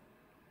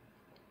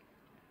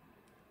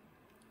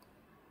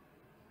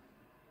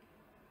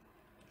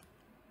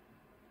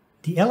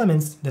 The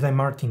elements that I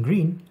marked in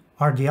green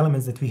are the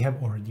elements that we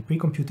have already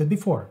pre-computed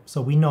before,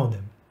 so we know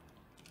them.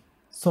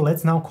 So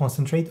let's now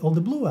concentrate on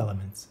the blue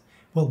elements.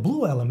 Well,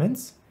 blue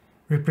elements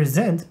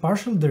represent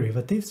partial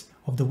derivatives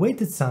of the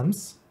weighted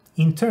sums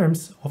in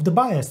terms of the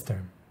bias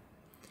term.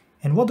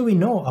 And what do we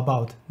know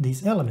about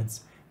these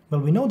elements? Well,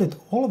 we know that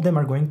all of them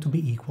are going to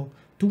be equal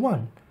to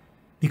 1,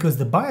 because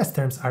the bias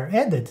terms are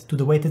added to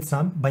the weighted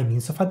sum by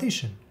means of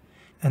addition,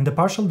 and the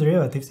partial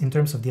derivatives in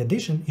terms of the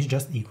addition is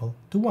just equal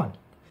to 1.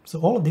 So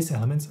all of these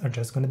elements are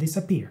just going to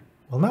disappear.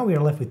 Well, now we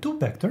are left with two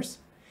vectors,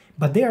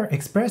 but they are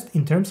expressed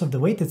in terms of the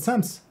weighted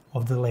sums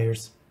of the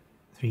layers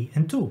 3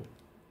 and 2,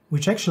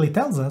 which actually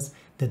tells us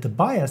that the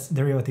bias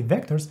derivative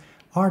vectors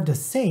are the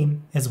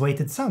same as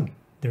weighted sum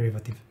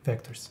derivative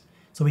vectors.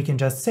 So we can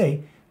just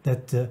say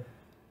that the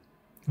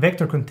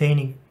vector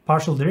containing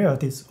partial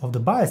derivatives of the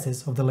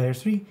biases of the layer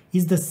 3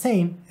 is the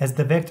same as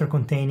the vector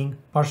containing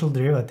partial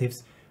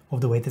derivatives of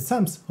the weighted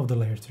sums of the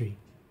layer 3.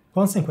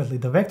 Consequently,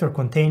 the vector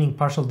containing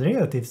partial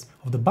derivatives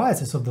of the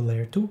biases of the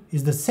layer 2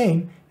 is the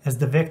same as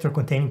the vector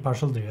containing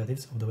partial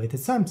derivatives of the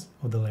weighted sums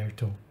of the layer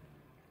 2.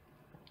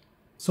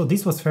 So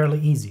this was fairly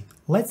easy.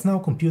 Let's now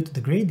compute the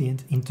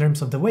gradient in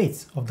terms of the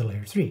weights of the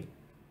layer 3.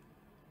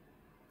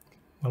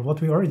 Well,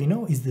 what we already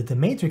know is that the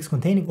matrix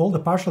containing all the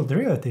partial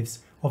derivatives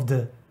of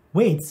the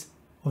weights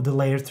of the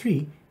layer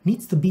 3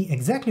 needs to be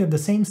exactly of the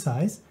same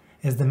size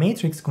as the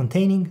matrix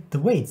containing the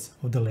weights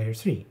of the layer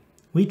 3,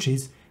 which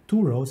is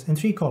 2 rows and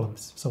 3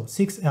 columns, so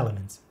 6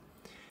 elements.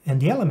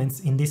 And the elements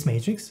in this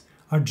matrix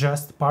are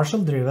just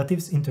partial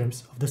derivatives in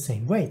terms of the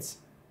same weights.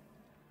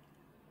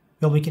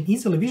 Well, we can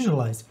easily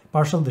visualize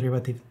partial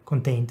derivative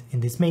contained in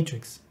this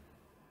matrix.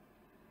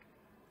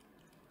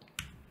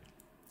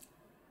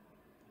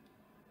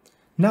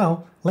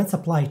 Now, let's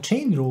apply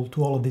chain rule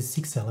to all of these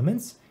 6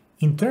 elements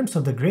in terms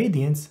of the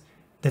gradients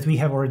that we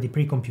have already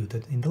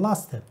pre-computed in the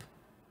last step.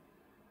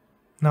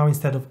 Now,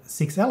 instead of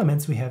 6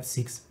 elements, we have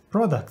 6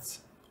 products,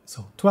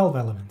 so 12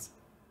 elements.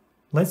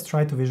 Let's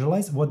try to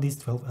visualize what these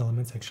 12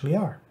 elements actually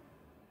are.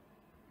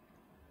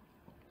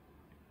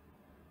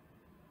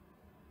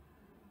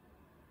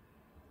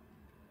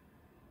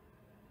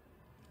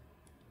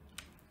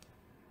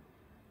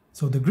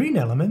 So the green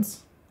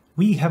elements,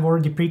 we have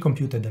already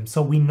pre-computed them,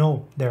 so we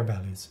know their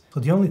values. So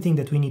the only thing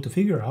that we need to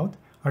figure out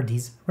are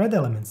these red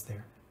elements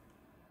there.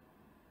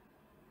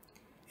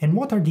 And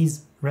what are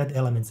these red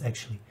elements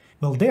actually?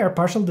 Well, they are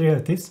partial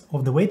derivatives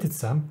of the weighted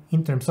sum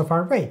in terms of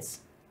our weights.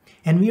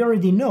 And we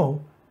already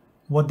know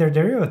what their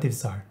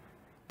derivatives are.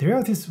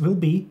 Derivatives will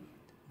be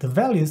the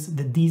values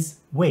that these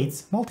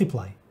weights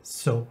multiply,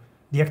 so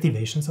the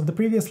activations of the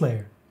previous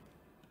layer.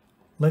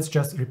 Let's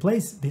just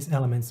replace these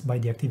elements by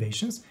the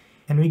activations,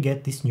 and we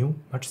get this new,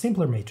 much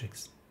simpler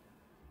matrix.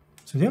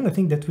 So the only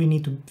thing that we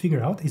need to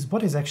figure out is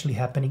what is actually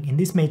happening in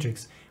this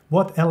matrix,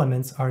 what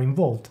elements are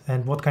involved,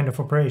 and what kind of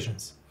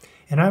operations.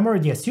 And I'm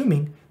already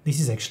assuming this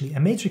is actually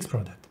a matrix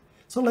product.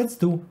 So let's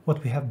do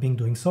what we have been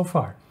doing so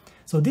far.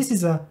 So this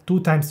is a 2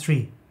 times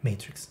 3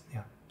 matrix.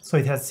 Yeah. So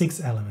it has 6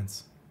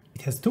 elements.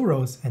 It has 2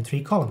 rows and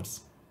 3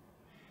 columns.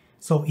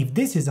 So if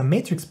this is a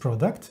matrix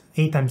product,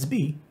 A times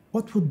B,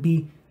 what would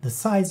be the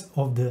size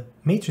of the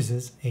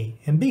matrices A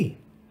and B?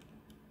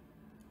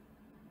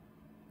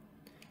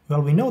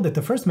 Well, we know that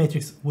the first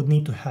matrix would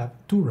need to have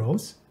 2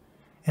 rows,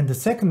 and the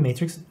second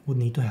matrix would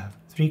need to have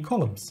 3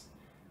 columns.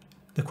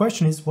 The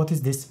question is, what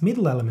is this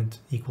middle element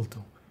equal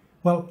to?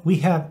 Well, we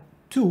have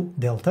 2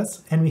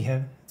 deltas and we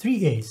have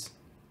 3 A's.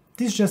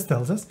 This just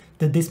tells us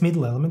that this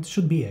middle element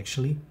should be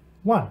actually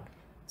 1.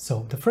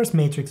 So the first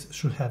matrix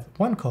should have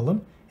 1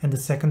 column and the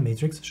second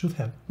matrix should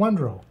have 1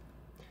 row.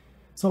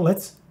 So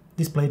let's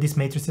display these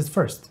matrices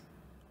first.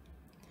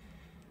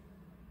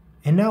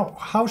 And now,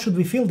 how should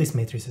we fill these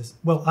matrices?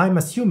 Well, I'm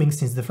assuming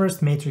since the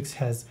first matrix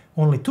has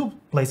only 2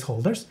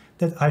 placeholders,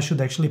 that I should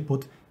actually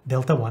put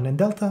delta 1 and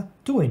delta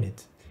 2 in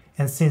it.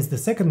 And since the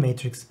second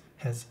matrix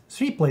has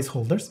 3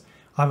 placeholders,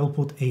 I will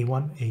put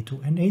A1,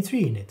 A2, and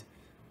A3 in it.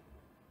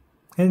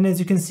 And as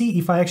you can see,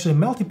 if I actually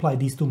multiply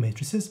these 2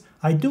 matrices,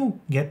 I do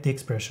get the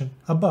expression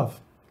above.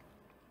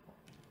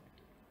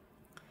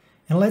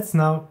 And let's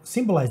now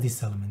symbolize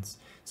these elements.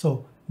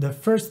 So the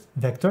first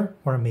vector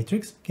or a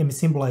matrix can be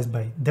symbolized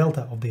by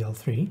delta of the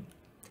L3.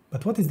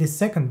 But what is this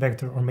second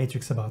vector or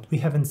matrix about? We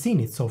haven't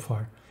seen it so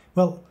far.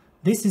 Well,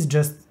 this is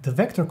just the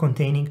vector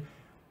containing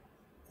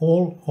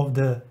all of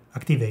the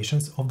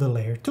activations of the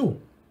layer 2.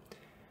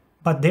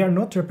 But they are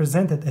not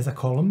represented as a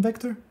column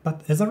vector,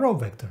 but as a row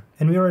vector.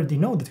 And we already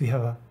know that we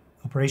have an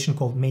operation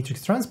called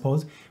matrix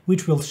transpose,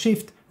 which will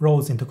shift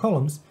rows into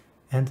columns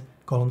and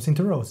columns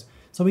into rows.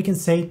 So we can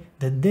say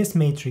that this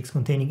matrix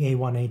containing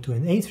A1, A2,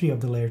 and A3 of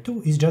the layer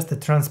 2 is just a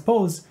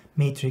transpose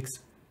matrix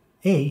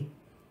A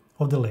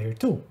of the layer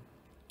 2.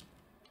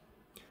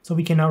 So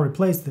we can now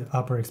replace the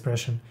upper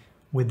expression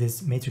with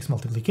this matrix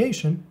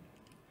multiplication.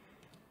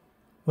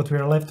 What we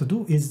are left to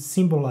do is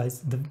symbolize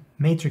the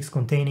matrix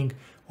containing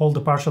all the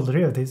partial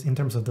derivatives in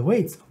terms of the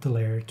weights of the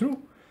layer 2,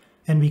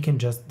 and we can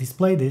just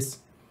display this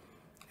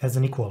as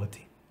an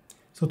equality.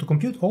 So to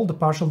compute all the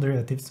partial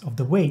derivatives of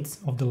the weights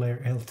of the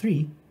layer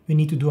L3, we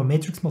need to do a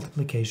matrix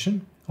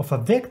multiplication of a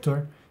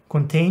vector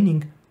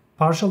containing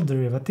partial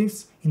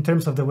derivatives in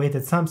terms of the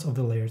weighted sums of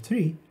the layer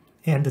 3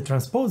 and the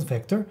transpose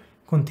vector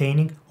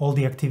containing all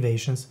the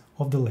activations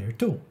of the layer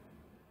 2.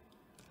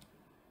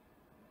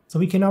 So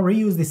we can now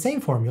reuse the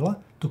same formula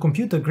to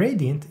compute the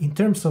gradient in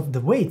terms of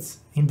the weights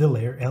in the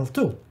layer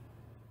L2.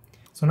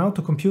 So now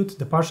to compute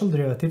the partial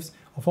derivatives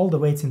of all the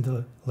weights in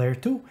the layer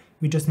 2,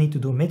 we just need to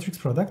do a matrix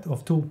product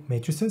of two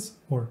matrices,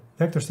 or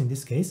vectors in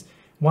this case,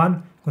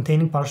 one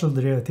containing partial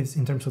derivatives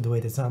in terms of the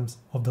weighted sums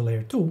of the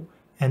layer 2,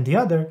 and the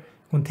other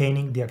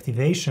containing the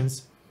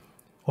activations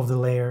of the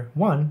layer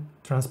 1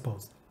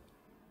 transposed.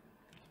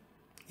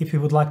 If we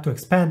would like to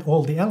expand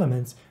all the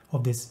elements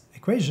of this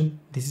equation,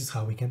 this is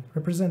how we can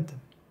represent them.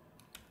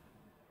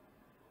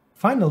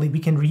 Finally, we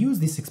can reuse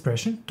this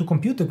expression to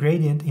compute the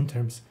gradient in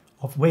terms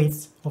of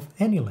weights of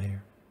any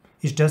layer.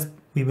 It's just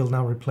we will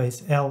now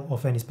replace L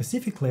of any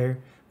specific layer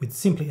with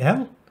simply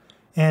L,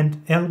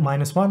 and L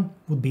minus 1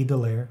 would be the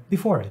layer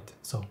before it.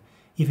 So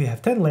if you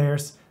have 10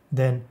 layers,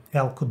 then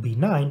L could be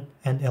 9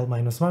 and L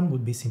minus 1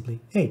 would be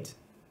simply 8.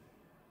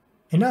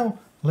 And now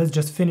let's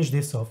just finish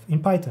this off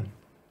in Python.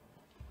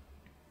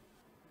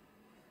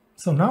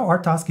 So now our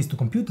task is to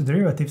compute the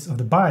derivatives of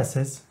the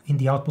biases in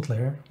the output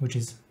layer, which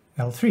is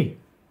L3.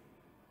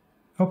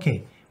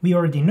 Okay, we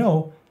already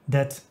know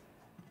that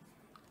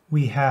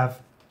we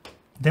have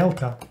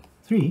delta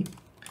 3,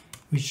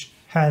 which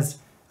has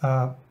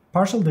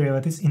partial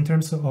derivatives in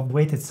terms of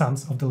weighted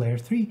sums of the layer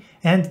 3,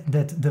 and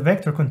that the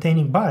vector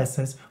containing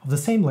biases of the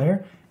same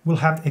layer will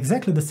have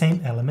exactly the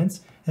same elements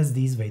as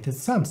these weighted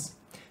sums.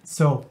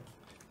 So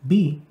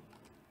B,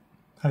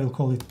 I will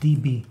call it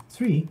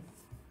dB3,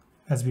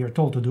 as we are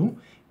told to do,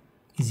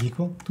 is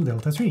equal to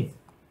delta 3.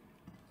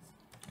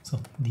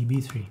 So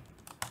dB3.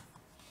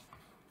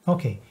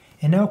 Okay,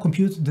 and now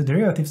compute the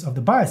derivatives of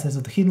the biases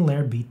of the hidden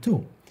layer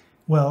B2.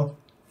 Well,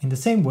 in the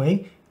same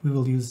way, we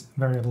will use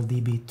variable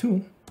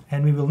dB2,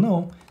 and we will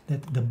know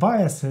that the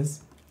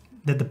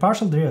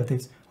partial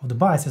derivatives of the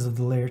biases of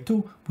the layer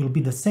 2 will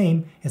be the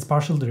same as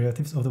partial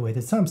derivatives of the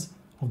weighted sums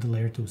of the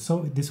layer 2.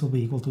 So this will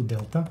be equal to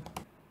delta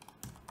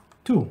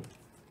 2.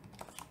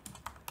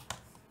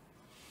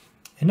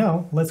 And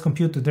now let's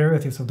compute the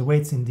derivatives of the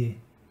weights in the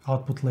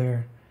output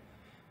layer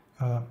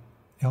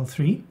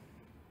L3.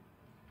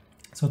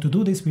 So to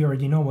do this, we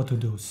already know what to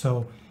do.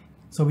 So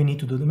we need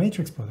to do the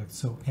matrix product.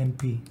 So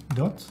np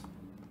dot,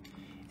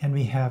 and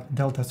we have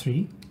delta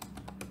 3,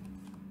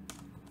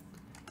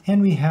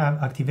 and we have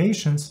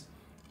activations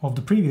of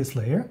the previous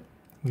layer,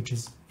 which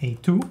is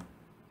A2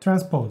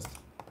 transposed.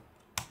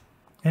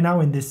 And now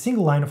in this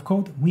single line of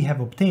code, we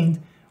have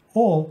obtained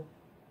all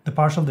the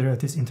partial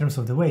derivatives in terms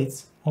of the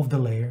weights of the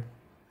layer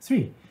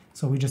 3.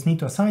 So we just need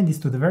to assign this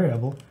to the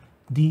variable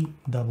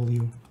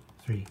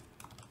dw3.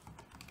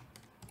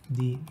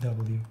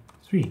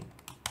 dw3,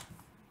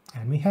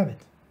 and we have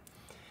it.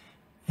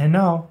 And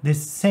now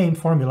this same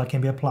formula can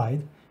be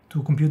applied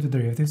to compute the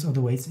derivatives of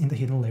the weights in the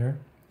hidden layer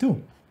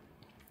 2.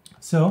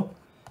 So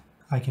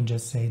I can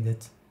just say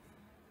that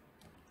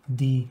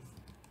dw2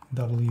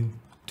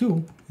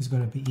 is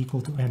going to be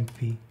equal to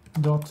np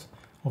dot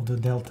of the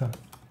delta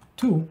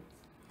 2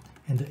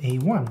 and the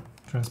a1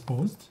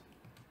 transposed,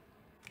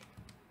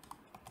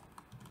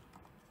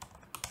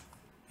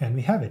 and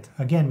we have it.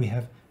 Again, we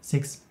have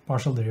 6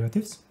 partial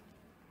derivatives.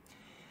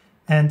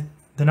 And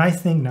the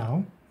nice thing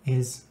now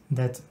is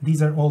that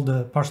these are all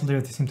the partial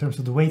derivatives in terms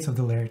of the weights of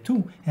the layer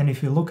 2, and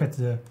if you look at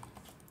the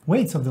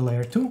weights of the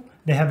layer 2,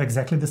 they have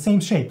exactly the same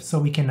shape, so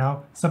we can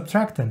now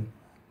subtract them,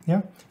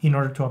 yeah, in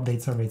order to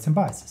update our weights and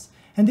biases.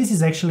 And this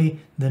is actually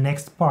the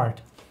next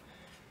part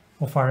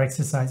of our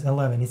exercise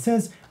 11. It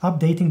says,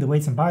 updating the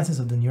weights and biases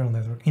of the neural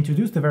network.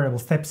 Introduce the variable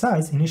step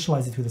size,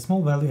 initialize it with a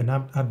small value, and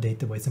update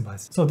the weights and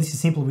biases. So this is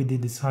simple, we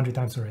did this 100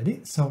 times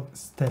already. So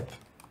step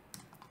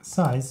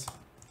size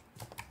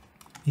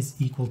is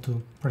equal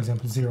to, for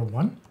example, 0,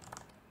 1.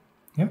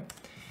 Yeah.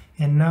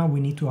 And now we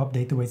need to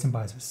update the weights and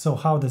biases. So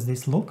how does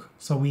this look?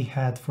 So we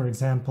had, for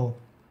example,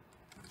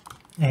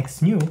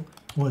 x new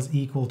was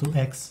equal to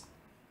x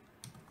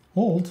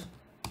old,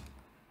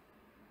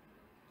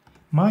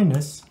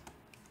 minus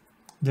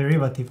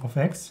derivative of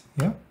x,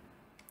 yeah,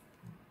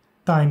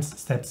 times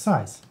step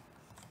size.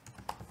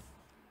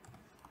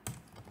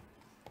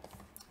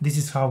 This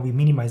is how we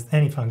minimize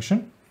any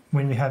function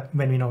when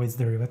we know its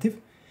derivative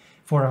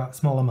for a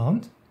small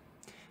amount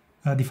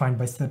defined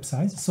by step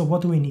size. So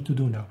what do we need to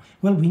do now?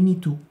 Well, we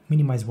need to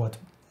minimize what?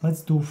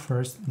 Let's do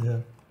first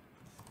the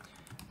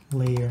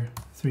layer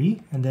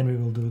 3 and then we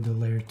will do the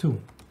layer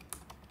 2.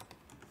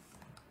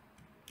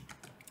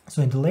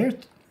 So in the layer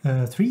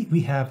 3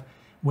 we have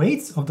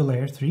weights of the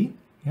layer 3,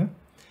 yeah.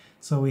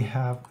 So we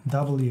have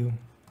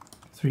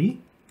W3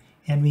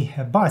 and we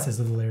have biases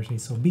of the layer 3,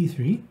 so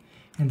B3,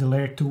 and the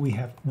layer 2 we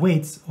have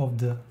weights of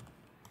the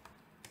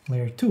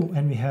layer 2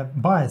 and we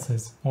have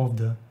biases of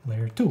the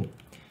layer 2.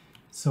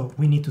 So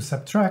we need to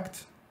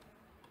subtract,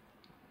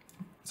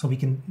 so we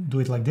can do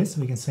it like this,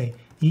 we can say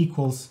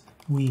equals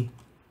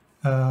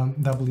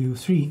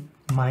W3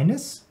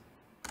 minus,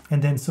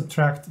 and then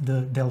subtract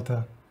the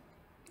delta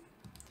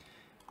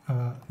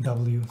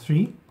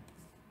W3,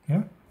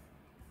 yeah.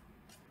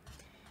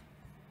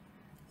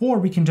 Or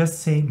we can just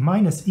say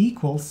minus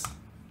equals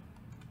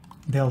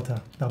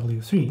delta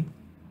W3,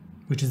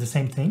 which is the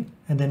same thing,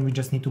 and then we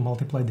just need to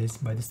multiply this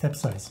by the step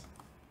size.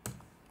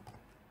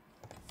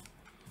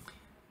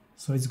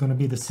 So it's going to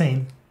be the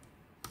same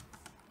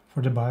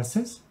for the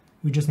biases.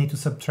 We just need to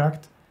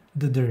subtract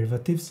the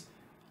derivatives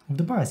of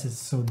the biases.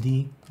 So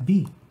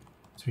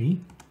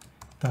dB3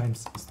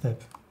 times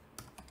step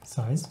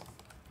size.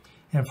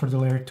 And for the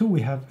layer 2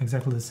 we have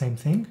exactly the same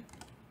thing.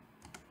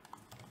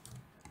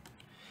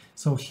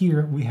 So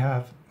here we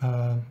have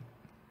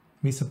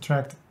we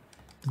subtract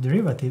the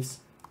derivatives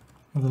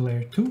of the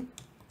layer 2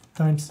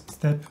 times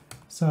step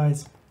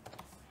size,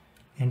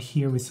 and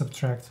here we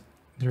subtract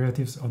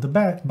derivatives of the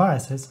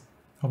biases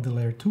of the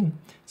layer 2,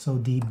 so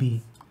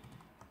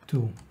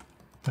dB2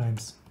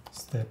 times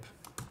step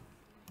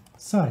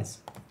size.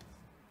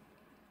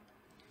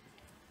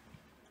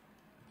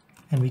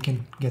 And we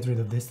can get rid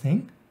of this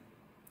thing.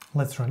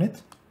 Let's run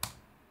it.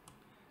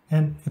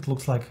 And it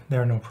looks like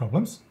there are no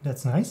problems.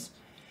 That's nice.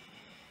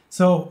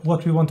 So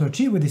what we want to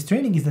achieve with this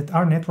training is that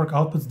our network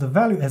outputs the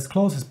value as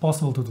close as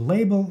possible to the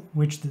label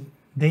which the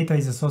data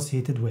is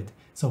associated with.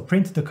 So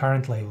print the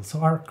current label. So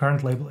our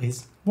current label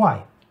is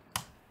Y.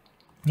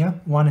 Yeah,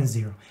 1 and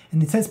 0.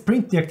 And it says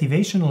print the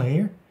activation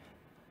layer,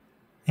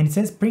 and it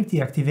says print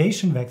the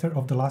activation vector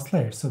of the last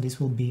layer. So this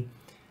will be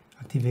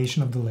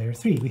activation of the layer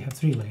 3. We have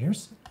 3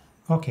 layers.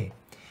 Okay.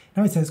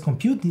 Now it says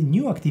compute the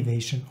new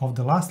activation of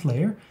the last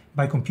layer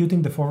by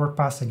computing the forward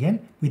pass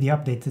again with the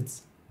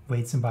updated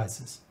weights and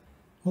biases.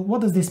 Well,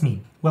 what does this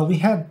mean? Well, we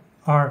have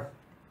our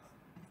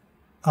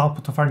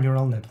output of our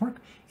neural network,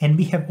 and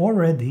we have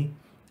already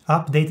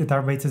updated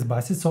our weights and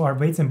biases, so our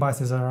weights and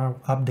biases are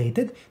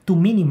updated to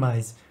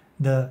minimize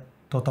the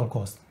total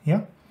cost,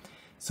 yeah?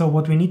 So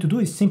what we need to do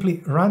is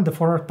simply run the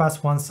forward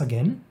pass once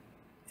again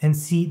and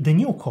see the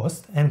new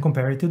cost and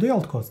compare it to the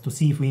old cost to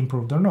see if we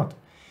improved or not.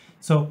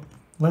 So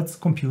let's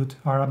compute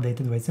our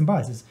updated weights and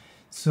biases.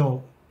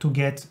 So to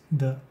get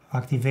the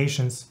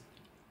activations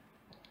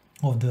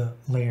of the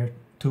layer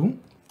 2,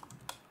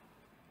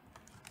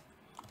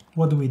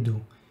 what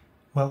do?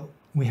 Well,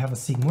 we have a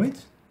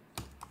sigmoid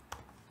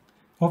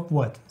of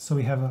what? So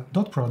we have a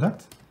dot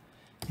product,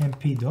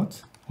 mp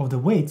dot, of the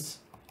weights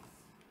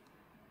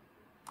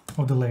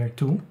of the layer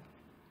 2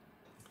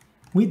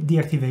 with the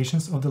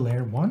activations of the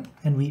layer 1,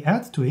 and we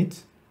add to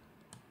it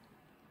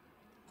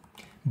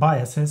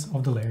biases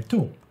of the layer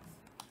 2.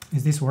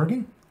 Is this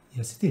working?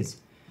 Yes, it is.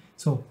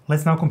 So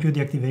let's now compute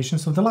the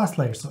activations of the last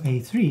layer. So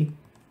A3,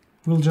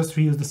 we'll just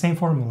reuse the same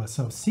formula.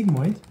 So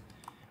sigmoid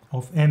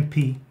of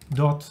mp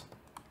dot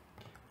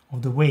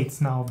of the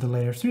weights now of the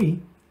layer 3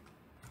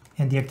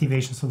 and the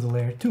activations of the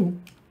layer 2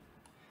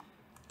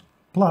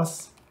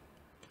 plus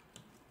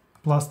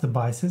the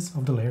biases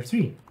of the layer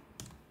 3.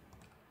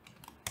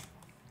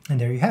 And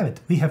there you have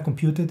it. We have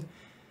computed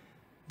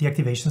the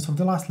activations of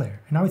the last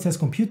layer. And now it says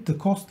compute the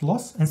cost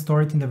loss and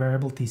store it in the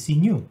variable tc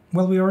new.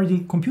 Well, we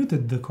already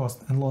computed the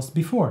cost and loss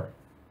before.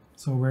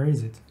 So where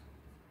is it?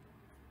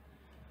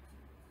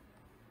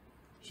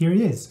 Here it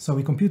is. So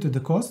we computed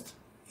the cost.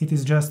 It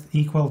is just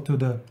equal to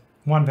the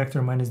one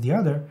vector minus the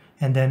other,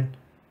 and then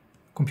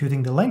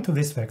computing the length of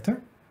this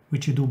vector,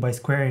 which you do by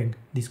squaring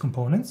these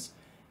components,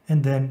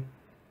 and then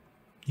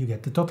you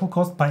get the total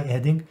cost by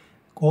adding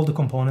all the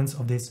components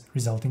of this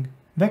resulting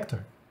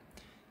vector.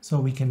 So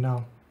we can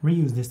now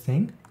reuse this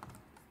thing.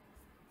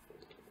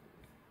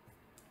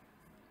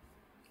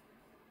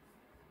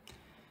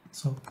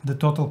 So the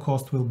total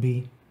cost will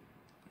be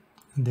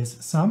this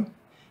sum,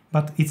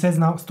 but it says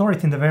now store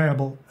it in the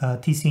variable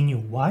tc new.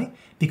 Why?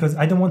 Because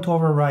I don't want to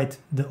overwrite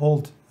the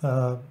old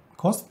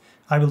cost.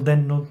 I will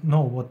then not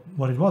know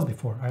what it was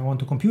before. I want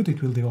to compute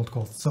it with the old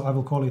cost. So I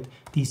will call it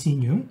tc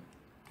new.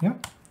 Yeah.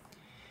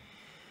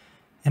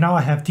 And now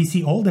I have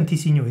tc old and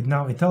tc new.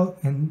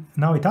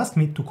 Now it asks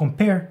me to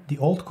compare the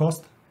old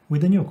cost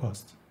with the new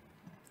cost.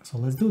 So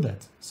let's do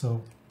that.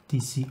 So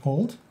tc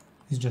old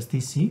is just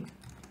tc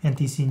and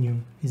tc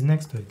new is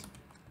next to it.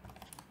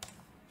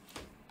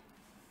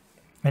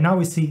 And now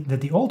we see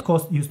that the old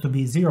cost used to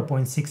be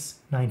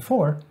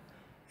 0.694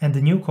 and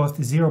the new cost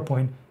is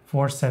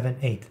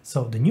 0.478.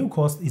 So the new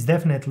cost is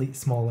definitely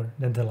smaller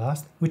than the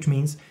last, which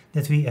means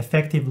that we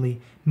effectively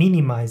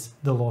minimize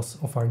the loss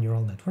of our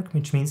neural network,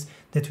 which means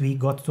that we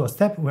got to a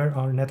step where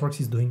our network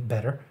is doing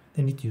better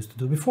than it used to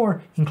do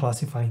before in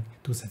classifying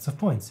two sets of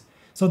points.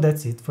 So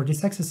that's it for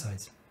this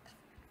exercise.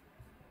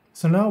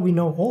 So now we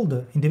know all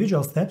the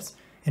individual steps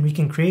and we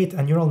can create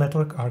a neural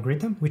network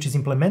algorithm which is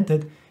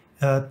implemented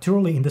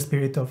truly in the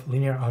spirit of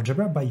linear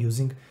algebra by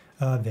using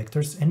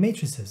vectors and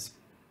matrices.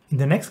 In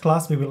the next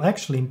class we will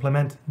actually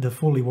implement the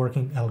fully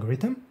working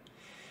algorithm,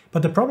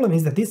 but the problem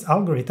is that this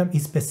algorithm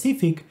is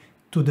specific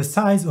to the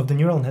size of the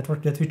neural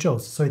network that we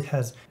chose. So it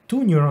has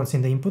 2 neurons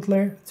in the input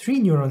layer, 3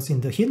 neurons in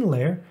the hidden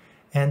layer,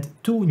 and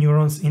 2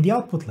 neurons in the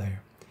output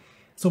layer.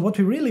 So what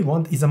we really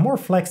want is a more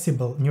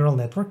flexible neural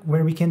network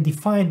where we can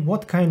define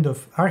what kind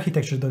of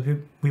architecture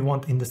that we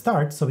want in the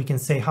start, so we can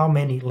say how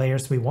many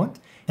layers we want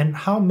and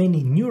how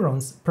many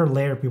neurons per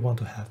layer we want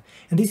to have.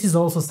 And this is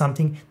also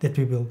something that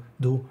we will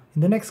do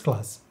in the next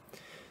class.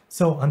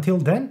 So until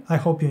then, I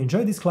hope you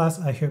enjoyed this class,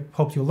 I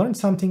hope you learned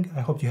something,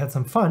 I hope you had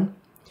some fun,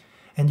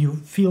 and you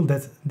feel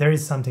that there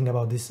is something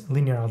about this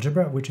linear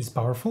algebra which is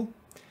powerful.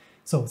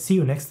 So see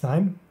you next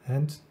time,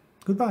 and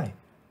goodbye.